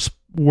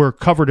were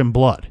covered in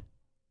blood.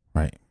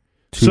 Right.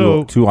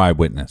 Two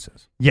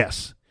eyewitnesses.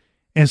 Yes.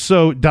 And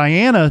so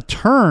Diana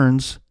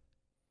turns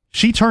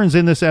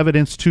in this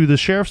evidence to the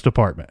sheriff's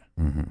department.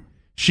 Mm-hmm.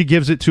 She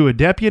gives it to a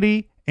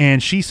deputy,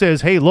 and she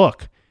says, hey,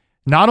 look,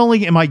 not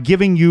only am I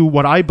giving you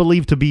what I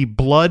believe to be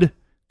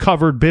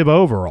blood-covered bib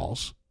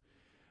overalls,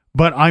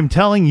 but I'm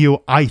telling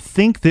you, I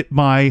think that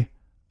my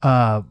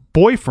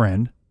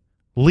boyfriend,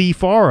 Lee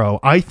Faro,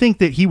 I think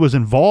that he was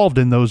involved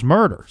in those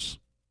murders.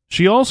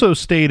 She also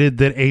stated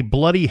that a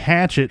bloody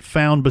hatchet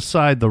found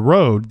beside the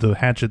road, the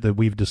hatchet that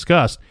we've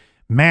discussed,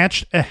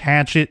 matched a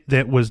hatchet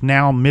that was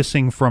now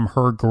missing from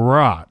her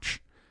garage.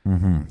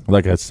 Mm-hmm.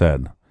 Like I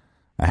said,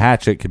 a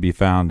hatchet could be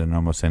found in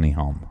almost any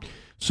home.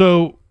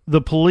 So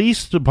the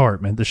police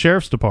department, the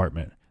sheriff's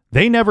department,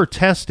 they never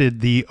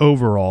tested the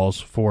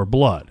overalls for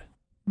blood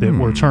that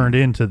were turned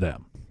into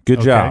them.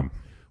 Good job.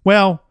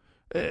 Well,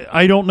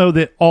 I don't know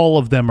that all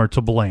of them are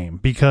to blame,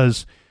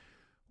 because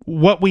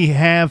what we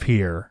have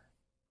here,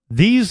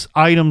 this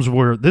item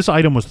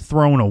was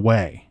thrown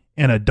away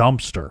in a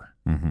dumpster.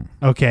 Mm-hmm.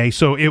 Okay,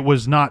 so it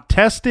was not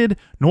tested,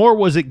 nor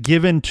was it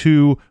given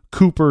to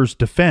Cooper's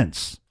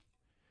defense.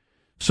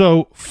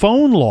 So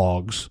phone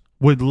logs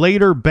would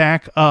later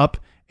back up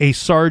a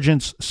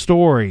sergeant's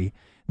story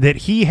that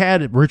he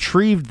had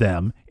retrieved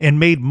them and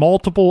made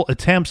multiple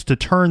attempts to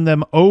turn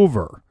them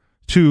over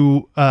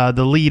to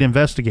the lead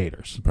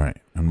investigators. Right.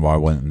 And why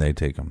wouldn't they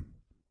take them?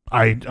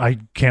 I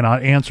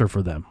cannot answer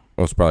for them.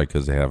 Well, it's probably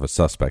because they have a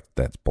suspect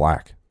that's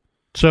black.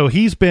 So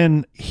he's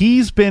been,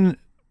 this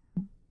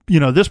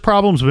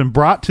problem's been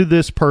brought to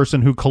this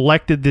person who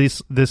collected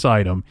this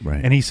item.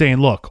 Right. And he's saying,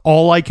 look,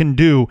 all I can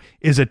do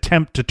is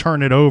attempt to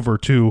turn it over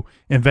to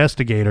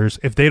investigators.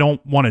 If they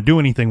don't want to do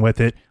anything with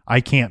it, I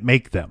can't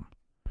make them.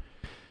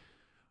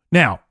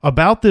 Now,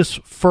 about this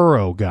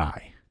Furrow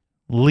guy,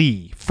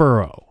 Lee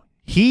Furrow,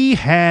 he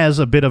has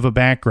a bit of a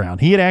background.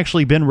 He had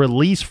actually been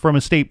released from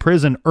a state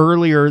prison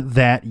earlier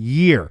that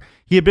year.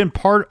 He had been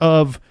part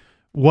of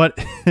what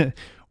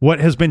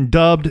has been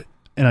dubbed,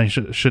 and I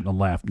shouldn't have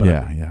laughed, but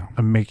yeah.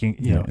 I'm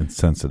making,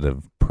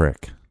 insensitive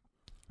prick.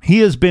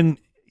 He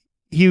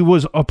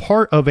was a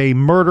part of a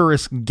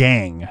murderous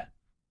gang.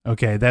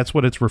 Okay, that's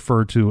what it's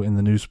referred to in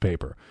the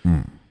newspaper.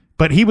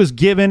 But he was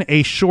given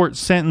a short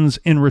sentence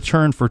in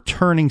return for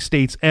turning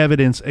state's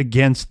evidence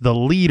against the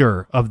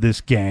leader of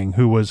this gang,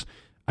 who was,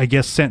 I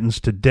guess,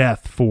 sentenced to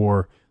death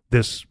for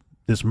this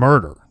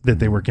murder that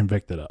they were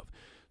convicted of.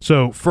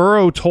 So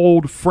Furrow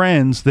told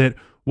friends that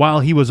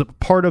while he was a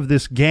part of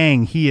this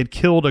gang, he had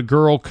killed a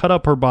girl, cut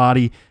up her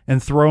body,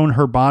 and thrown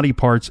her body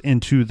parts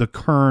into the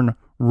Kern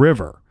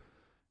River.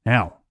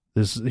 Now,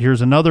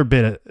 here's another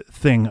bit of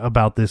thing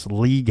about this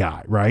Lee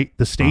guy, right?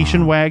 The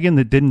station wagon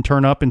that didn't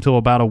turn up until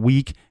about a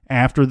week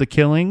after the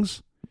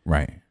killings.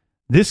 Right.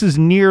 This is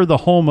near the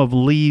home of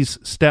Lee's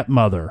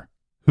stepmother,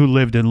 who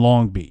lived in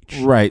Long Beach.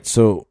 Right.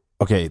 So,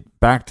 okay,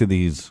 back to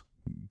these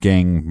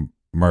gang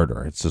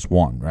murder. It's just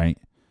one, right?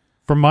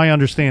 From my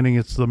understanding,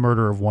 it's the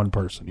murder of one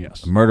person,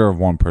 yes. The murder of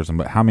one person,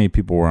 but how many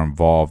people were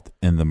involved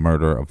in the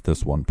murder of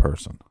this one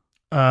person?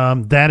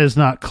 That is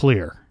not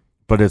clear.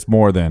 But it's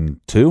more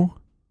than two?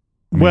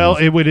 Well,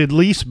 it would at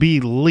least be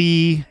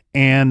Lee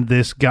and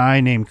this guy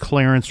named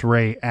Clarence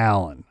Ray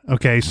Allen.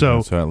 Okay,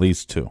 so at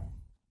least two.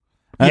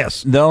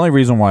 Yes. The only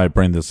reason why I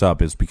bring this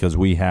up is because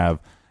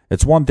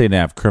it's one thing to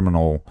have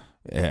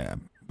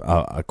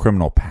a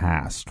criminal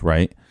past,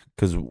 right?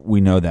 Because we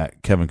know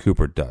that Kevin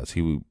Cooper does.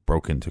 He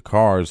broke into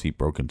cars, he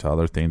broke into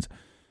other things.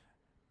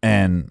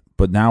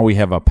 But now we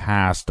have a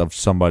past of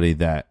somebody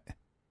that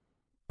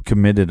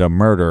committed a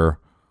murder.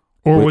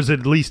 Or was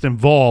at least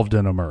involved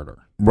in a murder.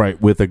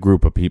 Right, with a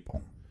group of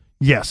people.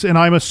 Yes, and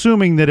I'm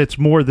assuming that it's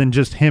more than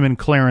just him and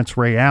Clarence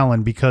Ray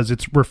Allen, because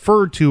it's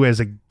referred to as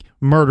a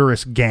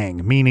murderous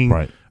gang,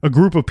 meaning a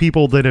group of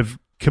people that have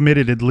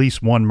committed at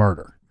least one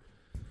murder.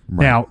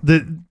 Right. Now,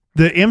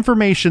 the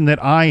information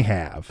that I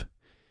have,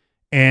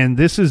 and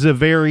this is a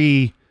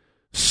very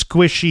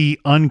squishy,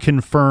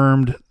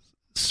 unconfirmed,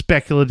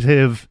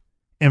 speculative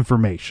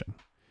information.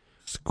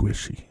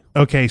 Squishy.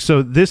 Okay,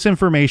 so this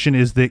information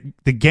is that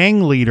the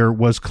gang leader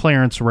was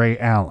Clarence Ray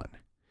Allen,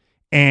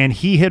 and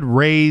he had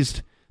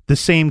raised the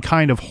same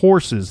kind of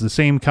horses, the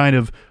same kind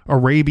of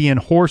Arabian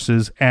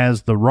horses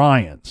as the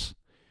Ryans.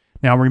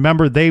 Now,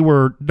 remember, they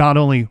were not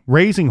only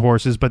raising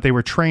horses, but they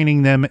were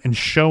training them and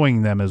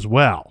showing them as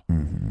well.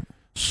 Mm-hmm.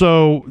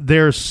 So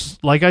there's,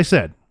 like I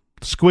said,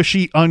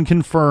 squishy,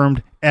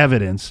 unconfirmed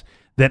evidence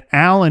that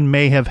Allen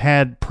may have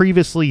had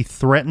previously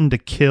threatened to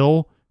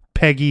kill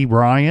Peggy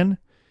Ryan.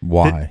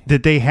 Why?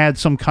 That they had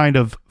some kind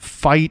of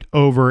fight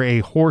over a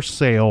horse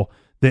sale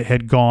that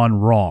had gone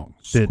wrong.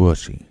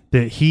 Squishy.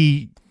 That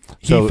he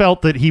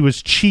felt that he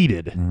was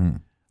cheated,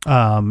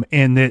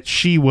 and that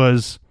she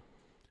was,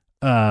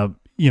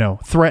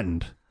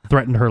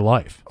 threatened her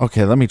life.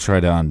 Okay, let me try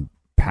to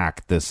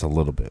unpack this a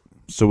little bit.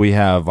 So we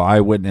have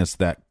eyewitness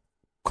that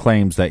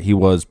claims that he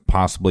was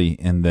possibly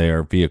in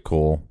their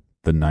vehicle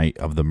the night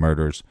of the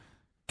murders,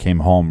 came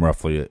home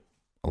roughly a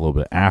little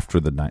bit after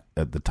the night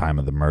at the time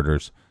of the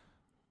murders,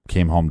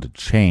 came home to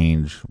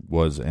change,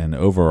 was in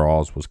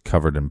overalls, was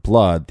covered in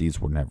blood. These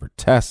were never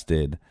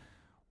tested.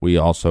 We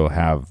also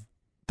have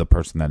the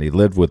person that he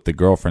lived with, the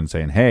girlfriend,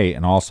 saying, hey,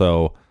 and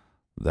also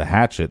the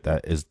hatchet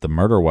that is the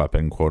murder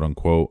weapon, quote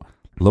unquote,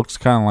 looks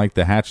kind of like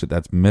the hatchet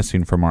that's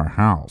missing from our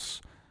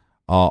house.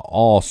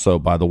 Also,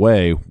 by the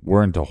way,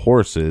 we're into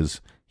horses.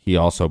 He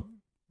also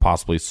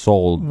possibly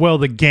sold. Well,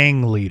 the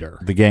gang leader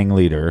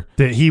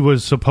that he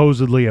was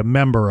supposedly a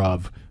member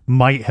of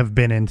might have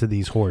been into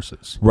these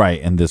horses.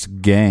 Right, and this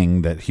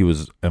gang that he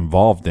was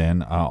involved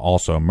in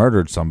also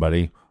murdered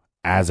somebody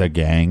as a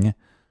gang.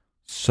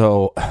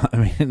 So, I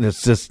mean,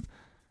 it's just,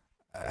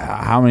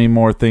 how many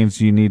more things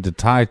do you need to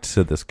tie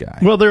to this guy?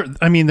 Well,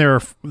 there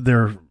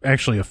are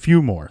actually a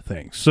few more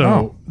things.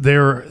 So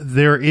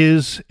there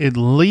is at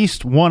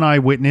least one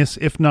eyewitness,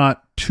 if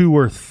not 2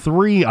 or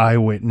 3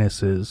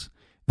 eyewitnesses,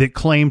 that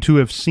claim to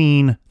have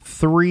seen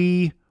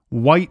 3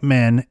 white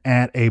men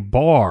at a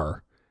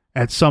bar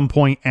at some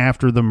point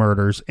after the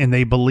murders, and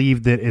they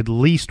believe that at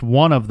least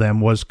one of them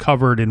was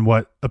covered in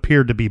what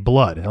appeared to be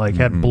blood, like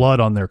had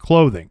blood on their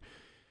clothing.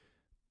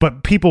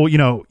 But people,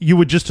 you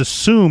would just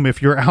assume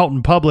if you're out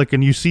in public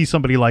and you see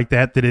somebody like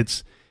that,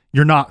 that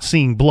you're not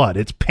seeing blood.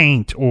 It's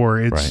paint, or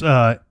it's,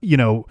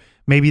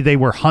 maybe they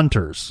were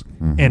hunters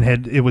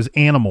and it was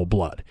animal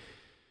blood.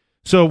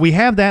 So we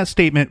have that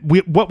statement.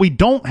 What we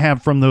don't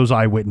have from those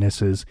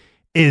eyewitnesses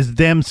is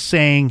them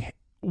saying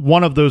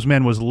one of those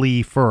men was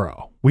Lee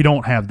Furrow. We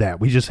don't have that.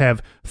 We just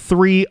have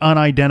 3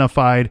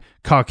 unidentified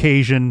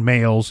Caucasian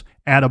males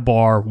at a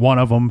bar, one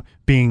of them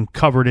being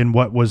covered in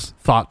what was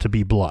thought to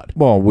be blood.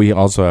 Well, we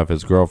also have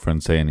his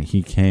girlfriend saying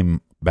he came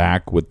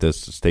back with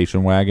this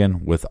station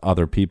wagon with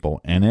other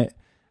people in it.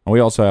 And we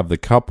also have the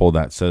couple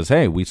that says,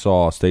 hey, we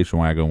saw a station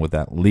wagon with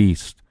at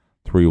least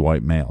 3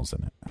 white males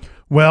in it.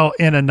 Well,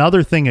 and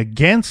another thing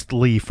against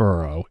Lee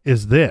Furrow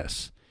is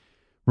this.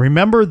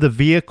 Remember the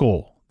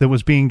vehicle that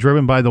was being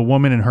driven by the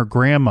woman and her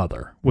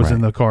grandmother was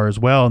in the car as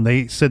well. And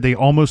they said they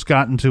almost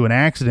got into an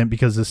accident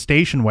because the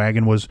station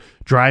wagon was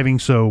driving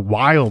so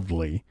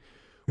wildly.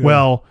 Yeah.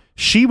 Well,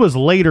 she was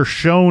later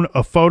shown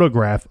a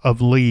photograph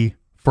of Lee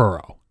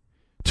Furrow,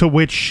 to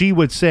which she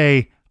would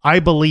say, I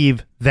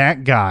believe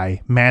that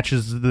guy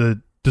matches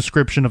the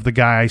description of the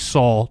guy I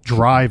saw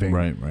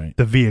driving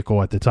the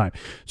vehicle at the time.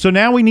 So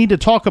now we need to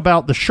talk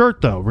about the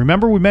shirt, though.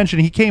 Remember, we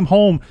mentioned he came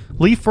home.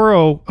 Lee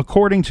Furrow,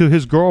 according to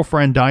his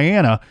girlfriend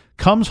Diana,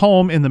 comes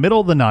home in the middle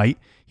of the night.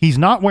 He's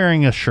not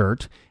wearing a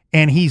shirt,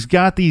 and he's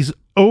got these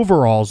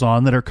overalls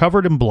on that are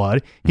covered in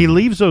blood. He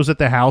leaves those at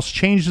the house,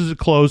 changes his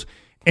clothes,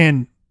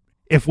 and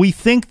if we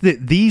think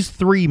that these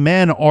 3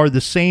 men are the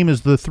same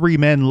as the 3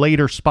 men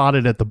later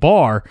spotted at the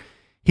bar,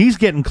 he's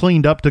getting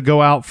cleaned up to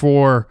go out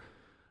for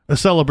a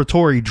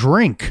celebratory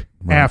drink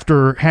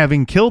after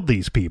having killed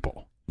these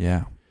people.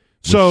 Yeah.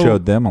 So we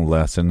showed them a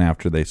lesson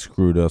after they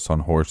screwed us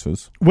on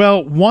horses.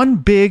 Well, one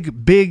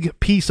big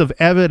piece of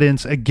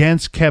evidence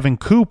against Kevin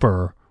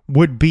Cooper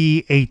would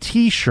be a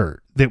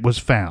T-shirt that was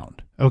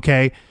found.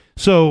 Okay.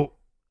 So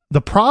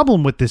the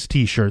problem with this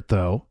T-shirt,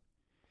 though,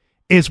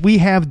 is we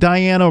have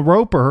Diana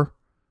Roper,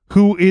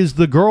 who is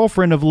the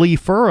girlfriend of Lee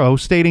Furrow,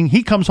 stating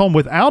he comes home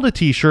without a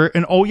T-shirt.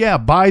 And oh yeah,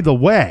 by the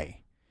way,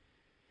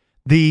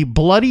 the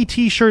bloody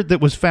T-shirt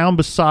that was found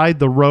beside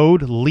the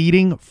road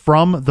leading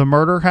from the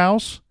murder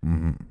house,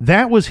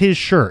 that was his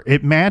shirt.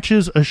 It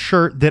matches a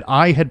shirt that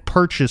I had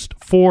purchased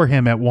for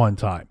him at one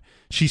time.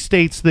 She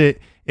states that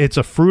it's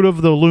a Fruit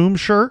of the Loom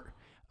shirt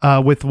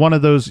with one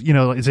of those,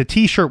 it's a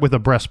T-shirt with a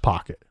breast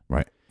pocket.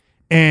 Right.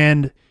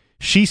 And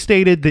she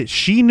stated that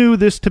she knew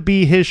this to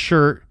be his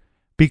shirt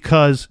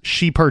because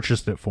she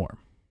purchased it for him.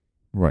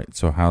 Right.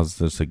 So how's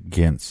this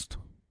against?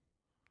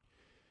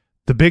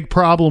 The big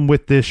problem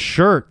with this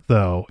shirt,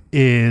 though,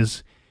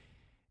 is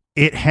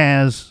it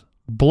has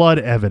blood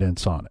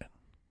evidence on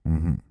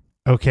it.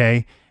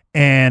 Okay?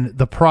 And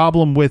the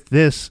problem with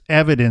this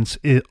evidence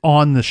is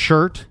on the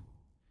shirt,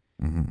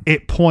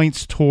 it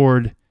points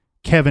toward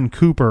Kevin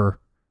Cooper,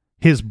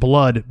 his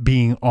blood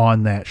being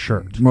on that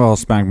shirt. Well,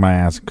 smack my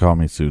ass and call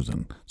me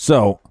Susan.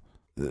 So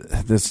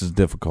this is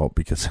difficult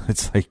because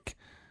it's like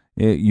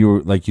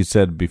like you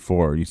said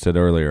before, you said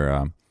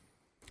earlier,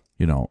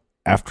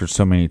 after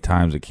so many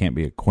times, it can't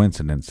be a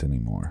coincidence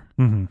anymore.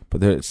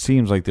 But it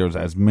seems like there's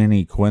as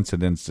many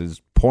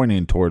coincidences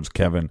pointing towards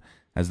Kevin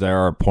as there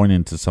are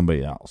pointing to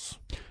somebody else.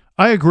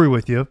 I agree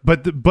with you,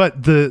 but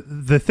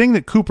the thing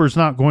that Cooper's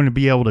not going to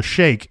be able to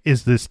shake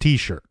is this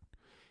T-shirt.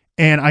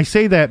 And I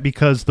say that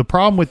because the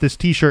problem with this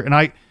T-shirt, and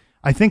I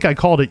think I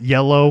called it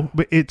yellow,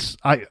 but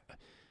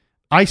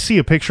I see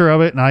a picture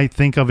of it and I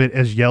think of it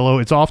as yellow.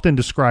 It's often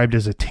described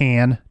as a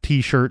tan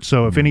T-shirt.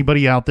 So if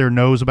anybody out there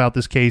knows about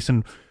this case,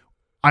 and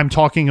I'm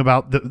talking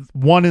about the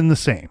one and the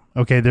same.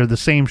 Okay, they're the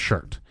same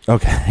shirt.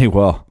 Okay,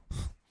 well,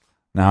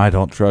 now I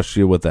don't trust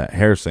you with that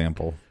hair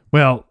sample.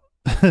 Well,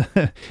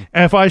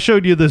 if I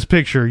showed you this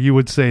picture, you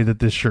would say that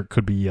this shirt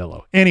could be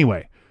yellow.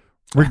 Anyway,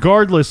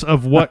 regardless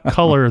of what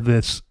color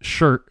this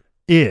shirt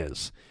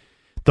is,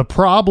 the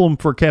problem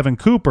for Kevin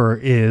Cooper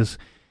is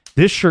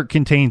this shirt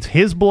contains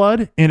his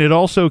blood, and it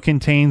also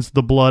contains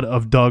the blood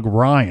of Doug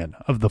Ryan,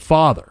 of the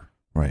father.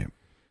 Right.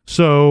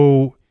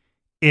 So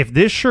if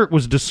this shirt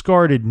was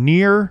discarded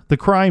near the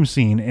crime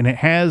scene and it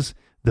has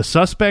the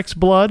suspect's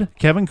blood,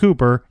 Kevin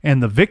Cooper,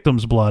 and the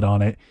victim's blood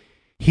on it,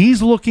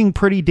 he's looking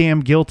pretty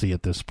damn guilty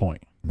at this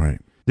point. Right.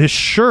 This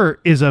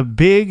shirt is a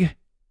big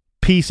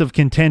piece of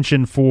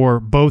contention for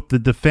both the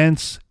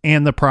defense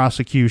and the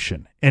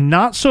prosecution. And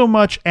not so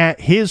much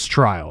at his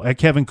trial, at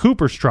Kevin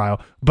Cooper's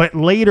trial, but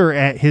later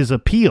at his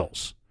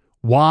appeals.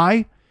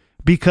 Why?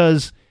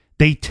 because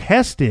they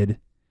tested.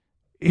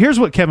 Here's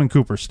what Kevin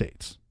Cooper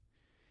states.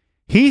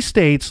 He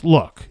states,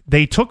 look,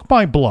 they took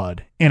my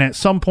blood and at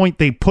some point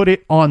they put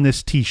it on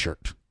this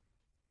T-shirt.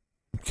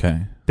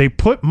 Okay. They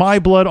put my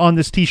blood on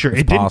this T-shirt.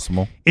 It's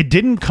possible. It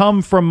didn't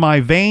come from my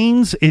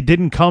veins. It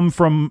didn't come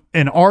from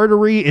an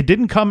artery. It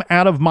didn't come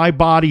out of my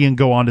body and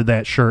go onto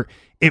that shirt.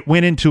 It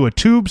went into a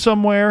tube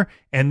somewhere,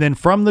 and then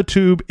from the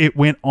tube, it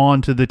went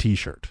onto the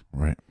T-shirt.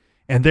 Right.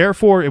 And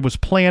therefore, it was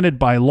planted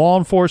by law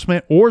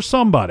enforcement or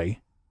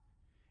somebody,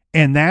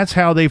 and that's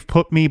how they've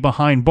put me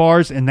behind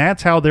bars, and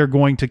that's how they're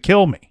going to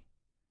kill me.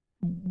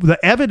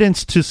 The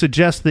evidence to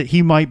suggest that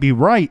he might be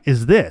right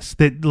is this,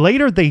 that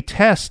later they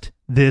test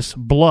this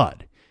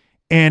blood,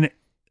 and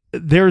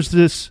there's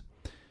this,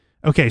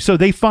 okay, so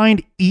they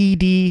find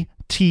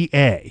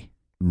EDTA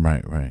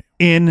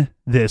in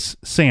this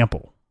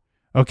sample.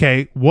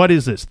 Okay, what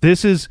is this?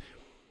 This is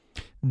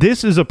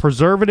a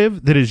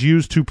preservative that is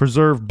used to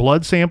preserve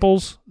blood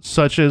samples,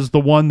 such as the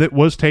one that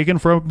was taken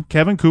from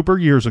Kevin Cooper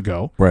years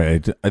ago.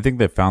 Right. I think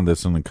they found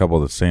this in a couple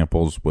of the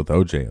samples with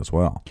OJ as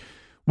well.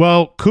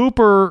 Well,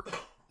 Cooper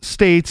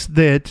states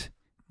that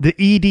the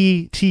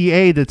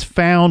EDTA that's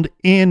found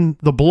in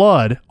the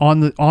blood on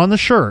the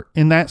shirt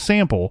in that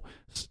sample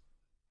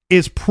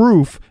is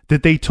proof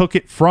that they took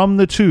it from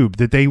the tube,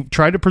 that they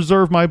tried to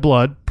preserve my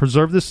blood,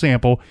 preserve this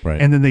sample,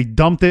 right, and then they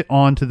dumped it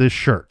onto this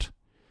shirt.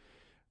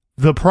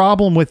 The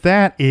problem with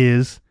that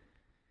is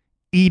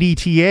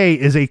EDTA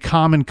is a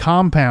common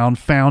compound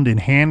found in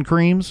hand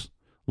creams,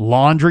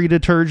 laundry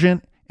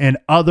detergent, and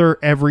other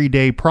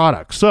everyday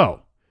products.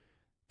 So,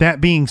 that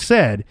being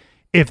said,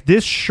 if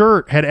this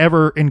shirt had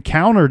ever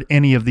encountered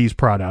any of these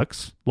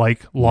products,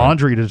 like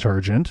laundry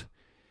detergent,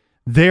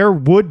 there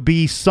would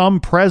be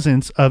some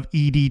presence of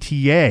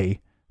EDTA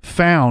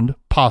found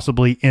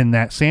possibly in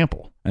that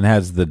sample. And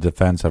has the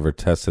defense ever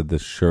tested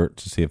this shirt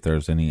to see if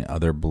there's any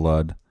other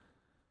blood?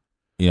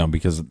 You know,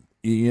 because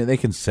they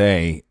can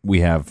say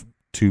we have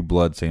 2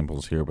 blood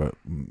samples here, but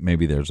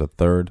maybe there's a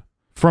third.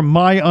 From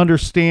my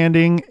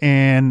understanding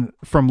and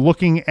from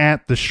looking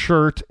at the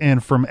shirt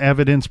and from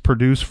evidence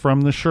produced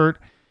from the shirt,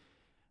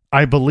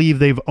 I believe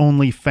they've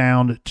only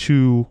found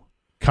 2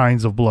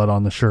 kinds of blood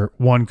on the shirt,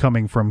 one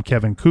coming from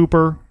Kevin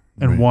Cooper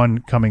and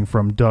one coming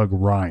from Doug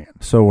Ryan.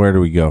 So where do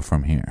we go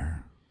from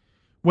here?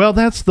 Well,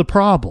 that's the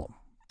problem,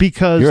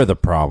 because you're the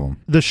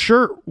problem. The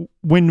shirt,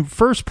 when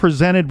first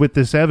presented with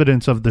this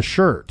evidence of the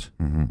shirt,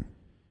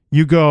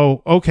 you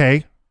go,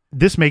 okay,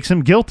 this makes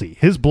him guilty.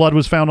 His blood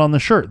was found on the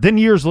shirt. Then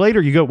years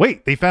later, you go,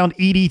 wait, they found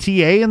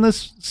EDTA in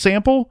this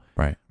sample?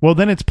 Right. Well,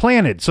 then it's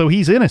planted, so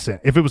he's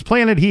innocent. If it was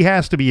planted, he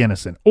has to be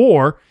innocent.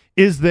 Or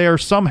is there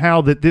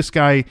somehow that this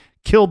guy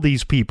killed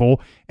these people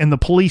and the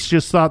police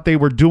just thought they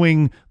were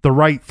doing the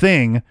right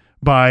thing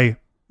by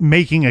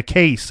making a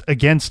case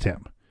against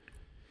him?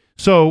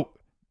 So,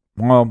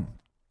 well,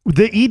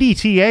 the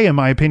EDTA, in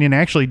my opinion,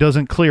 actually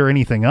doesn't clear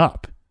anything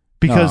up,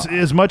 because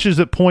as much as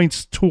it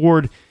points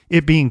toward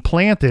it being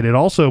planted, it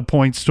also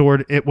points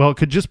toward it. Well, it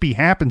could just be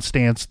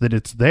happenstance that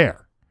it's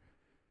there.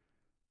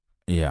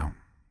 Yeah,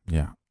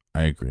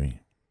 I agree.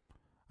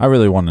 I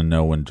really want to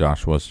know when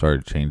Joshua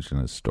started changing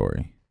his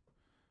story,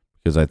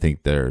 because I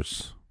think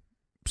there's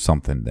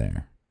something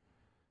there.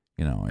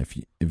 You know,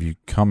 if you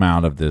come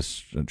out of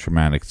this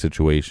traumatic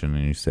situation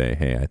and you say,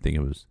 hey, I think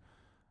it was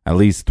at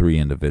least 3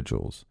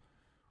 individuals,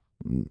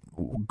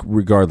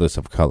 regardless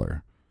of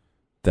color,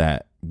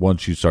 that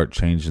once you start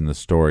changing the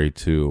story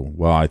to,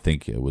 well, I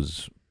think it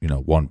was,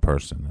 one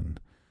person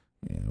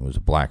and it was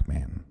a black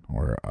man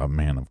or a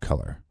man of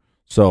color.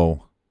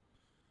 So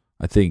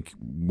I think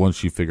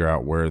once you figure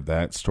out where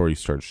that story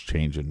starts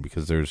changing,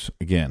 because there's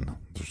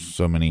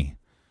so many,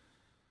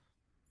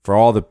 for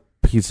all the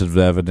pieces of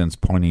evidence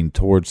pointing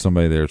towards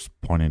somebody, there's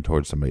pointing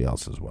towards somebody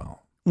else as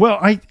well. Well,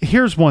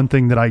 here's one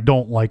thing that I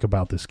don't like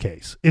about this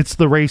case. It's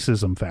the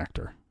racism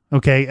factor.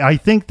 Okay, I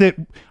think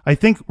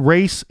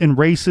race and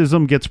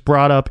racism gets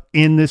brought up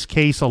in this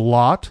case a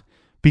lot,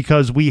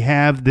 because we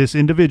have this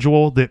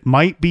individual that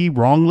might be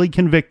wrongly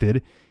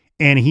convicted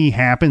and he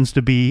happens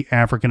to be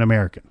African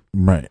American.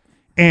 Right.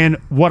 And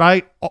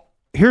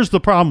here's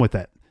the problem with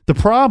that. The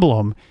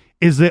problem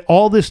is that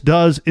all this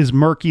does is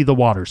murky the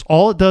waters.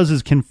 All it does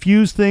is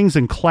confuse things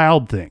and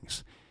cloud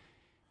things.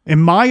 In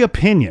my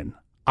opinion,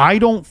 I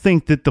don't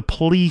think that the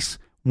police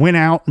went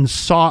out and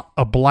sought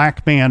a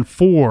black man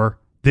for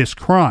this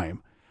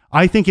crime.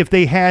 I think if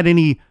they had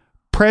any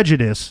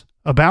prejudice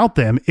about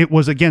them, it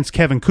was against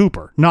Kevin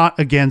Cooper, not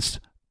against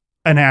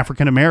an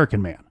African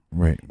American man.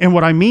 Right. And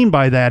what I mean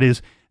by that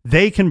is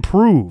they can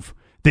prove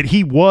that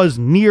he was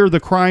near the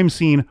crime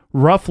scene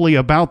roughly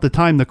about the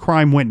time the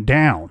crime went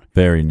down.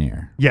 Very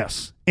near.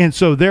 Yes. And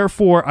so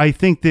therefore, I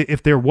think that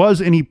if there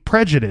was any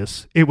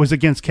prejudice, it was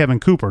against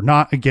Kevin Cooper,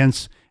 not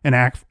against an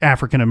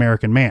African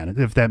American man,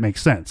 if that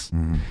makes sense.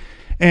 Mm-hmm.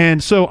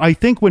 And so I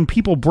think when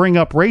people bring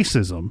up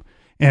racism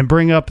and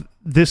bring up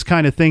this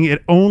kind of thing,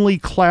 it only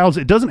clouds,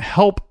 it doesn't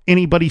help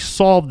anybody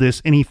solve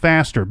this any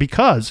faster,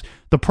 because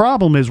the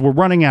problem is we're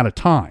running out of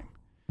time.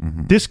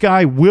 Mm-hmm. This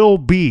guy will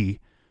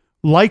be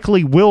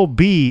likely will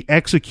be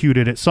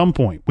executed at some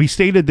point. We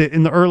stated that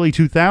in the early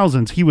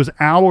 2000s, he was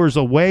hours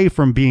away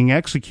from being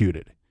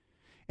executed.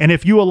 And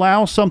if you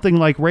allow something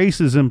like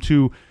racism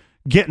to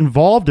get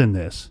involved in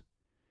this,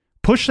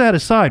 push that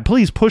aside.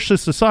 Please push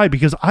this aside,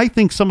 because I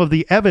think some of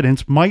the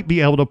evidence might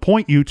be able to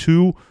point you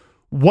to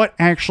what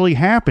actually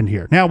happened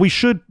here. Now, we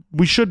should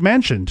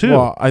mention, too.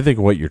 Well, I think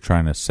what you're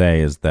trying to say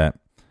is that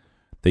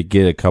they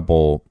get a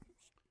couple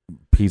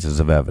pieces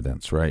of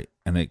evidence, right?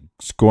 And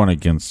it's going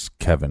against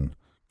Kevin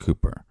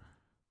Cooper.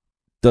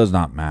 Does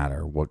not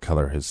matter what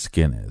color his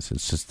skin is.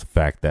 It's just the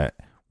fact that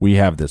we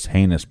have this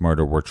heinous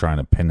murder. We're trying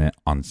to pin it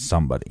on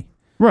somebody.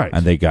 Right.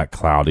 And they got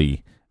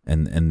cloudy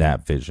in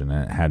that vision,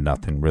 and it had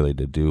nothing really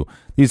to do.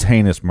 These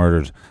heinous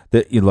murders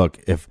that you look,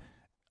 if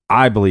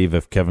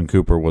Kevin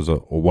Cooper was a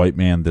white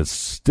man, this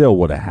still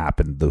would have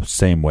happened the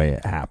same way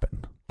it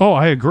happened. Oh,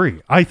 I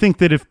agree. I think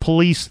that if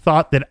police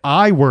thought that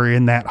I were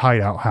in that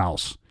hideout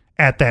house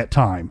at that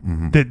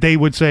time, that they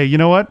would say, you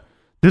know what?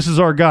 This is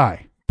our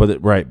guy.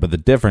 But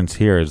the difference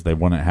here is they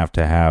wouldn't have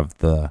to have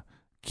the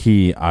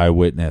key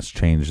eyewitness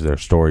change their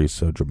stories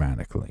so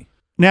dramatically.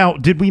 Now,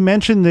 did we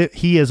mention that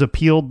he has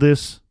appealed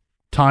this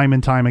time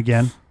and time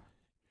again?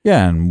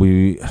 Yeah, and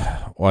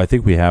I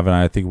think we have, and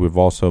I think we've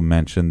also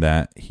mentioned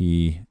that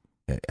he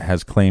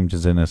has claimed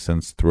his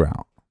innocence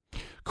throughout.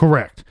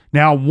 Correct.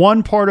 Now,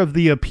 one part of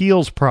the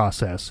appeals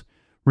process,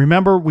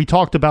 remember we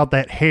talked about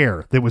that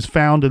hair that was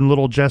found in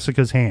little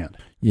Jessica's hand?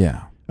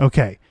 Yeah.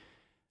 Okay.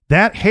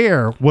 That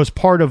hair was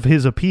part of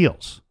his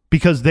appeals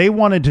because they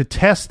wanted to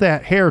test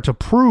that hair to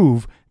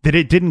prove that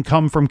it didn't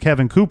come from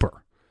Kevin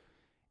Cooper.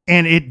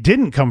 And it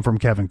didn't come from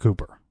Kevin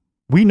Cooper.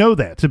 We know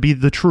that to be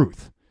the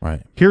truth.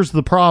 Right. Here's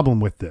the problem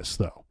with this,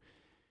 though.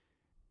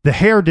 The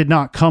hair did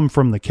not come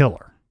from the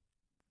killer.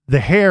 The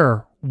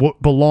hair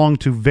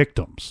belonged to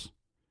victims.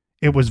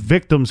 It was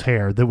victims'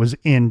 hair that was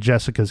in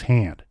Jessica's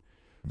hand.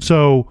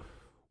 So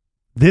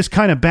this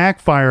kind of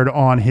backfired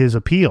on his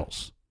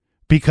appeals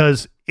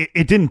because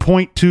it didn't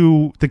point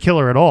to the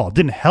killer at all. It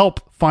didn't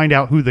help find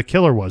out who the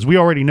killer was. We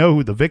already know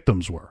who the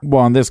victims were.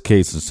 Well, in this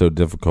case, it's so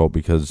difficult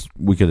because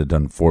we could have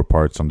done 4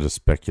 parts on just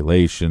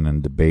speculation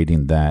and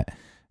debating that,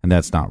 and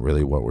that's not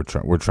really what we're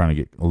trying. We're trying to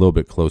get a little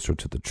bit closer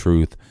to the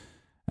truth,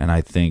 and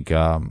I think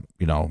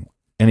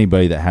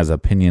anybody that has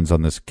opinions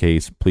on this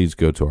case, please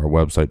go to our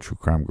website,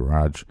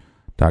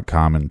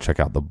 truecrimegarage.com, and check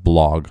out the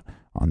blog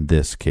on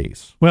this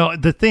case. Well,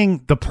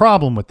 the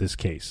problem with this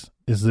case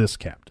is this,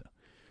 Captain.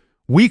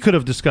 We could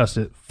have discussed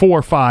it 4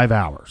 or 5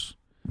 hours,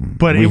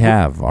 but we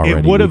have already.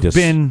 It would have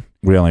been.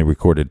 We only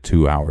recorded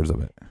 2 hours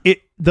of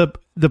it.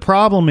 The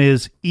problem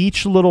is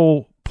each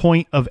little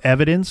point of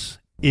evidence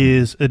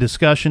is a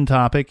discussion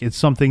topic. It's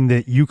something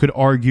that you could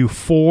argue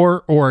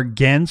for or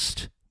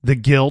against the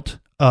guilt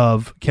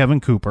of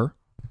Kevin Cooper.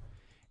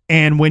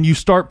 And when you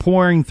start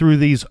pouring through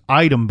these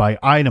item by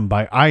item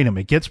by item,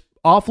 it gets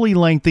awfully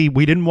lengthy.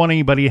 We didn't want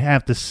anybody to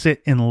have to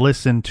sit and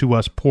listen to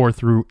us pour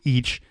through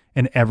each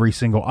and every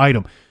single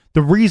item.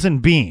 The reason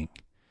being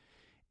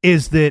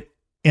is that,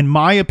 in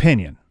my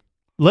opinion,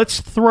 let's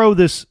throw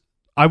this.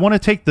 I want to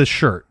take the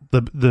shirt,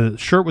 the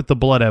shirt with the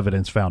blood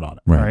evidence found on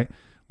it. Right.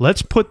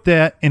 Let's put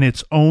that in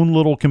its own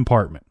little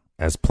compartment.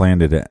 As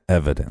planted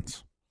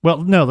evidence.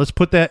 Well, no, let's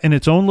put that in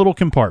its own little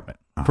compartment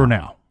for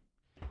now.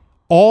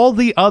 All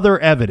the other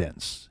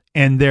evidence,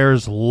 and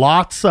there's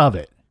lots of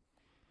it,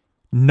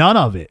 none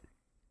of it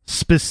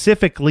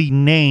specifically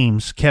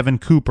names Kevin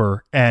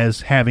Cooper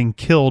as having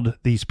killed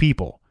these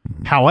people.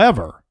 Mm-hmm.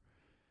 However,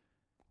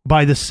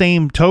 by the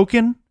same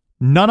token,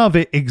 none of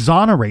it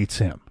exonerates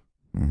him.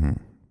 Mm-hmm.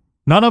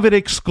 None of it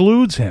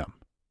excludes him.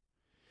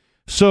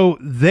 So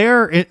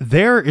there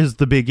is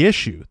the big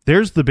issue.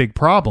 There's the big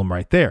problem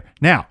right there.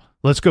 Now,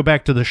 let's go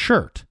back to the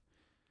shirt.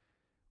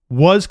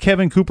 Was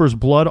Kevin Cooper's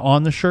blood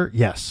on the shirt?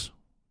 Yes.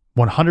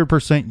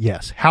 100%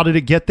 yes. How did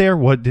it get there?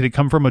 What did it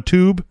come from a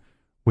tube?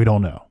 We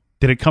don't know.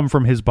 Did it come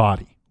from his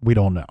body? We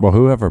don't know. Well,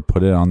 whoever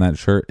put it on that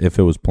shirt, if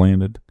it was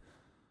planted,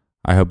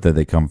 I hope that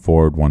they come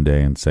forward one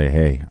day and say,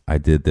 hey, I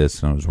did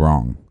this and it was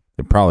wrong.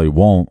 It probably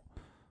won't,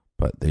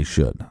 but they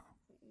should.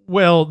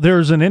 Well,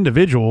 there's an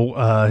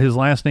individual. His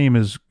last name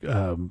is,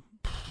 I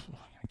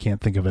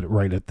can't think of it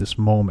right at this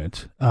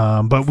moment.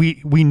 But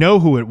we know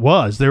who it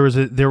was. There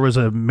was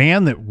a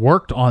man that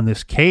worked on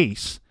this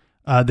case,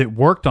 that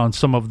worked on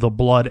some of the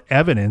blood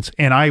evidence.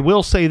 And I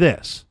will say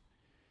this.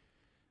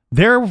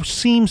 There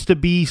seems to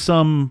be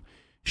some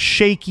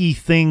shaky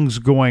things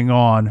going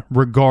on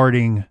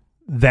regarding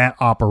that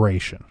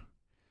operation.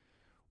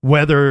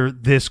 Whether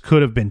this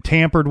could have been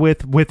tampered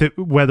with it,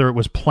 whether it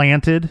was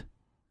planted.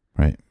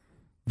 Right.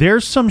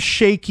 There's some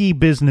shaky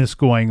business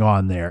going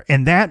on there,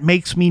 and that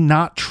makes me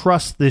not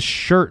trust this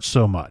shirt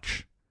so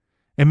much.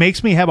 It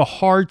makes me have a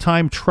hard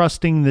time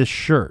trusting this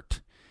shirt.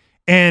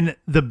 And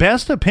the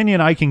best opinion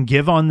I can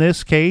give on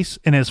this case,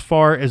 and as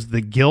far as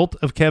the guilt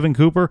of Kevin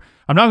Cooper,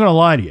 I'm not going to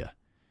lie to you.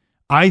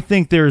 I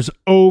think there's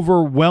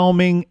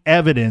overwhelming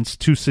evidence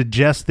to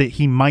suggest that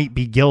he might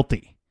be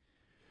guilty.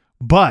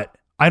 But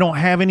I don't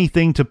have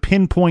anything to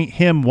pinpoint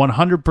him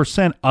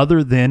 100%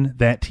 other than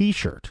that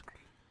T-shirt.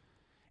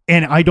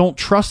 And I don't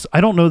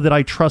know that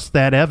I trust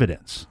that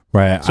evidence.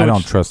 Right. So I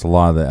don't trust a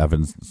lot of the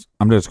evidence.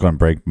 I'm just going to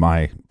break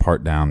my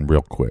part down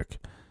real quick.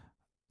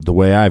 The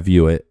way I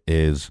view it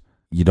is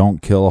you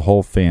don't kill a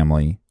whole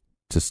family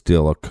to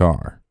steal a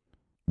car.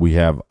 We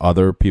have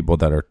other people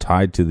that are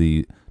tied to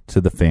the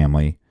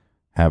family,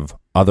 have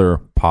other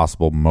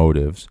possible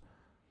motives,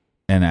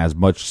 and as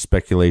much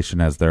speculation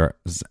as there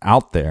is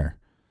out there,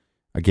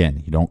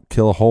 again, you don't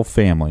kill a whole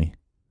family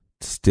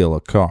to steal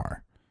a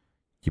car.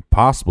 You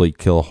possibly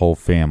kill a whole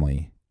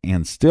family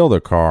and steal their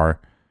car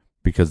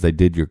because they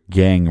did your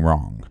gang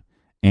wrong.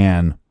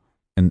 And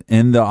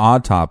in the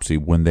autopsy,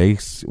 when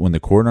the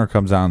coroner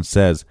comes out and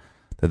says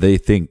that they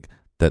think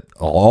that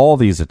all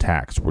these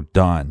attacks were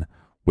done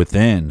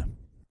within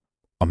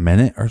a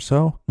minute or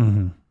so,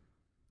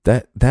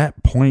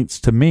 that points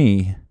to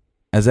me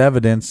as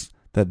evidence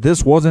that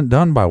this wasn't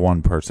done by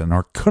one person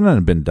or couldn't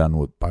have been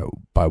done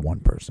by one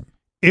person.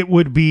 It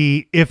would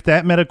be, if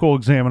that medical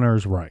examiner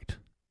is right,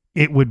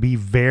 it would be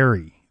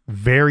very,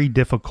 very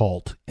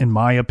difficult, in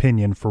my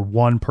opinion, for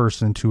one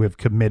person to have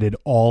committed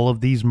all of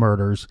these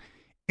murders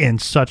in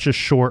such a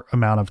short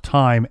amount of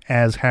time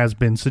as has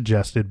been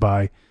suggested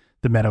by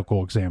the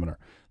medical examiner.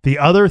 The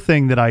other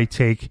thing that I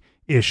take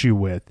issue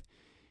with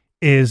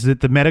is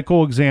that the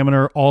medical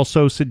examiner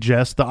also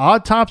suggests, the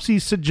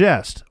autopsies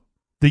suggest,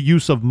 the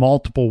use of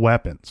multiple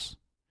weapons.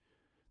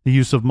 The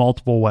use of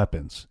multiple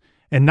weapons.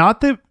 And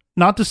not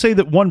to say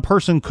that one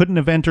person couldn't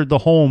have entered the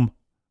home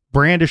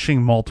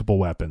brandishing multiple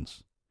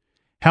weapons.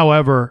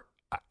 However,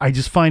 I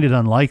just find it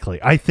unlikely.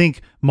 I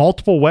think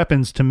multiple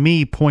weapons, to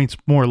me, points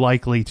more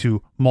likely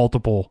to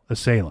multiple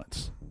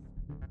assailants.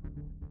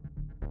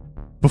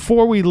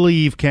 Before we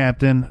leave,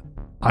 Captain,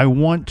 I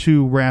want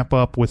to wrap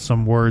up with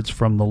some words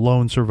from the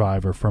lone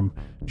survivor, from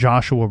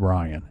Joshua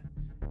Ryan,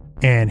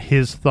 and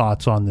his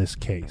thoughts on this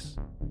case.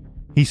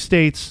 He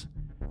states,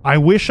 "I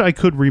wish I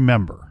could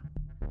remember.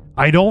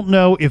 I don't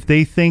know if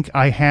they think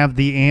I have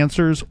the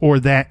answers or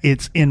that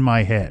it's in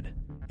my head.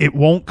 It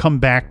won't come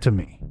back to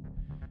me."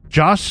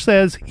 Josh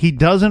says he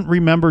doesn't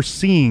remember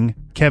seeing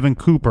Kevin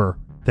Cooper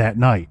that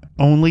night,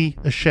 only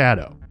a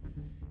shadow.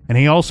 And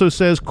he also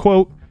says,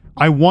 quote,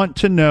 "I want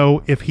to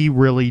know if he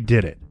really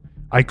did it.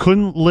 I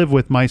couldn't live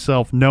with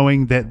myself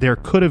knowing that there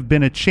could have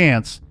been a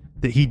chance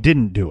that he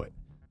didn't do it.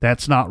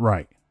 That's not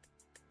right."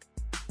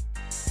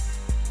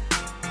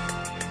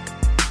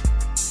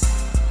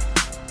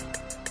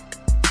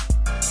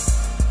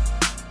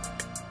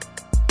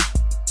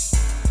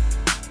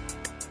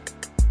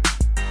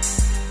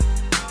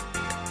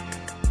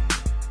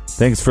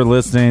 Thanks for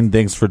listening.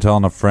 Thanks for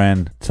telling a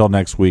friend. Till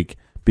next week,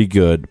 be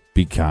good,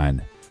 be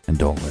kind, and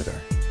don't litter.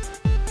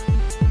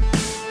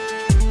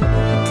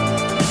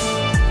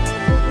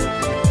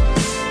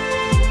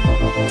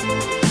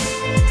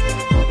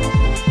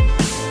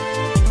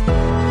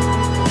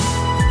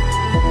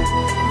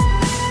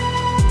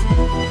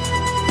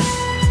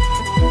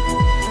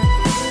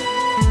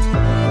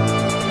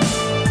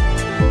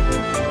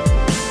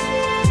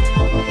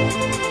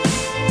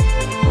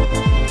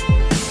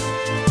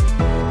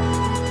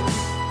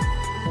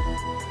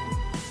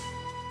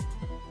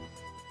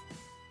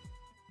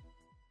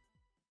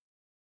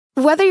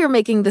 Whether you're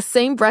making the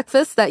same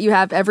breakfast that you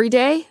have every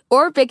day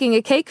or baking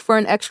a cake for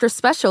an extra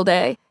special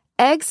day,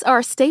 eggs are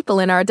a staple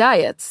in our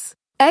diets.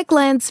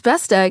 Eggland's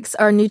Best Eggs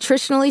are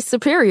nutritionally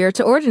superior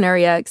to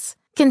ordinary eggs,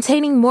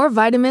 containing more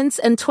vitamins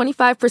and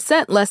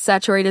 25% less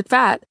saturated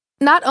fat.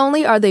 Not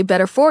only are they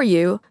better for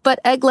you, but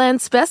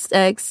Eggland's Best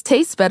Eggs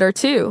taste better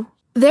too.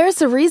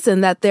 There's a reason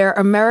that they're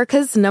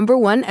America's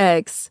 #1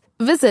 eggs.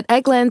 Visit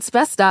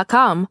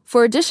egglandsbest.com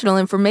for additional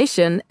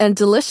information and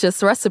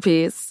delicious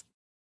recipes.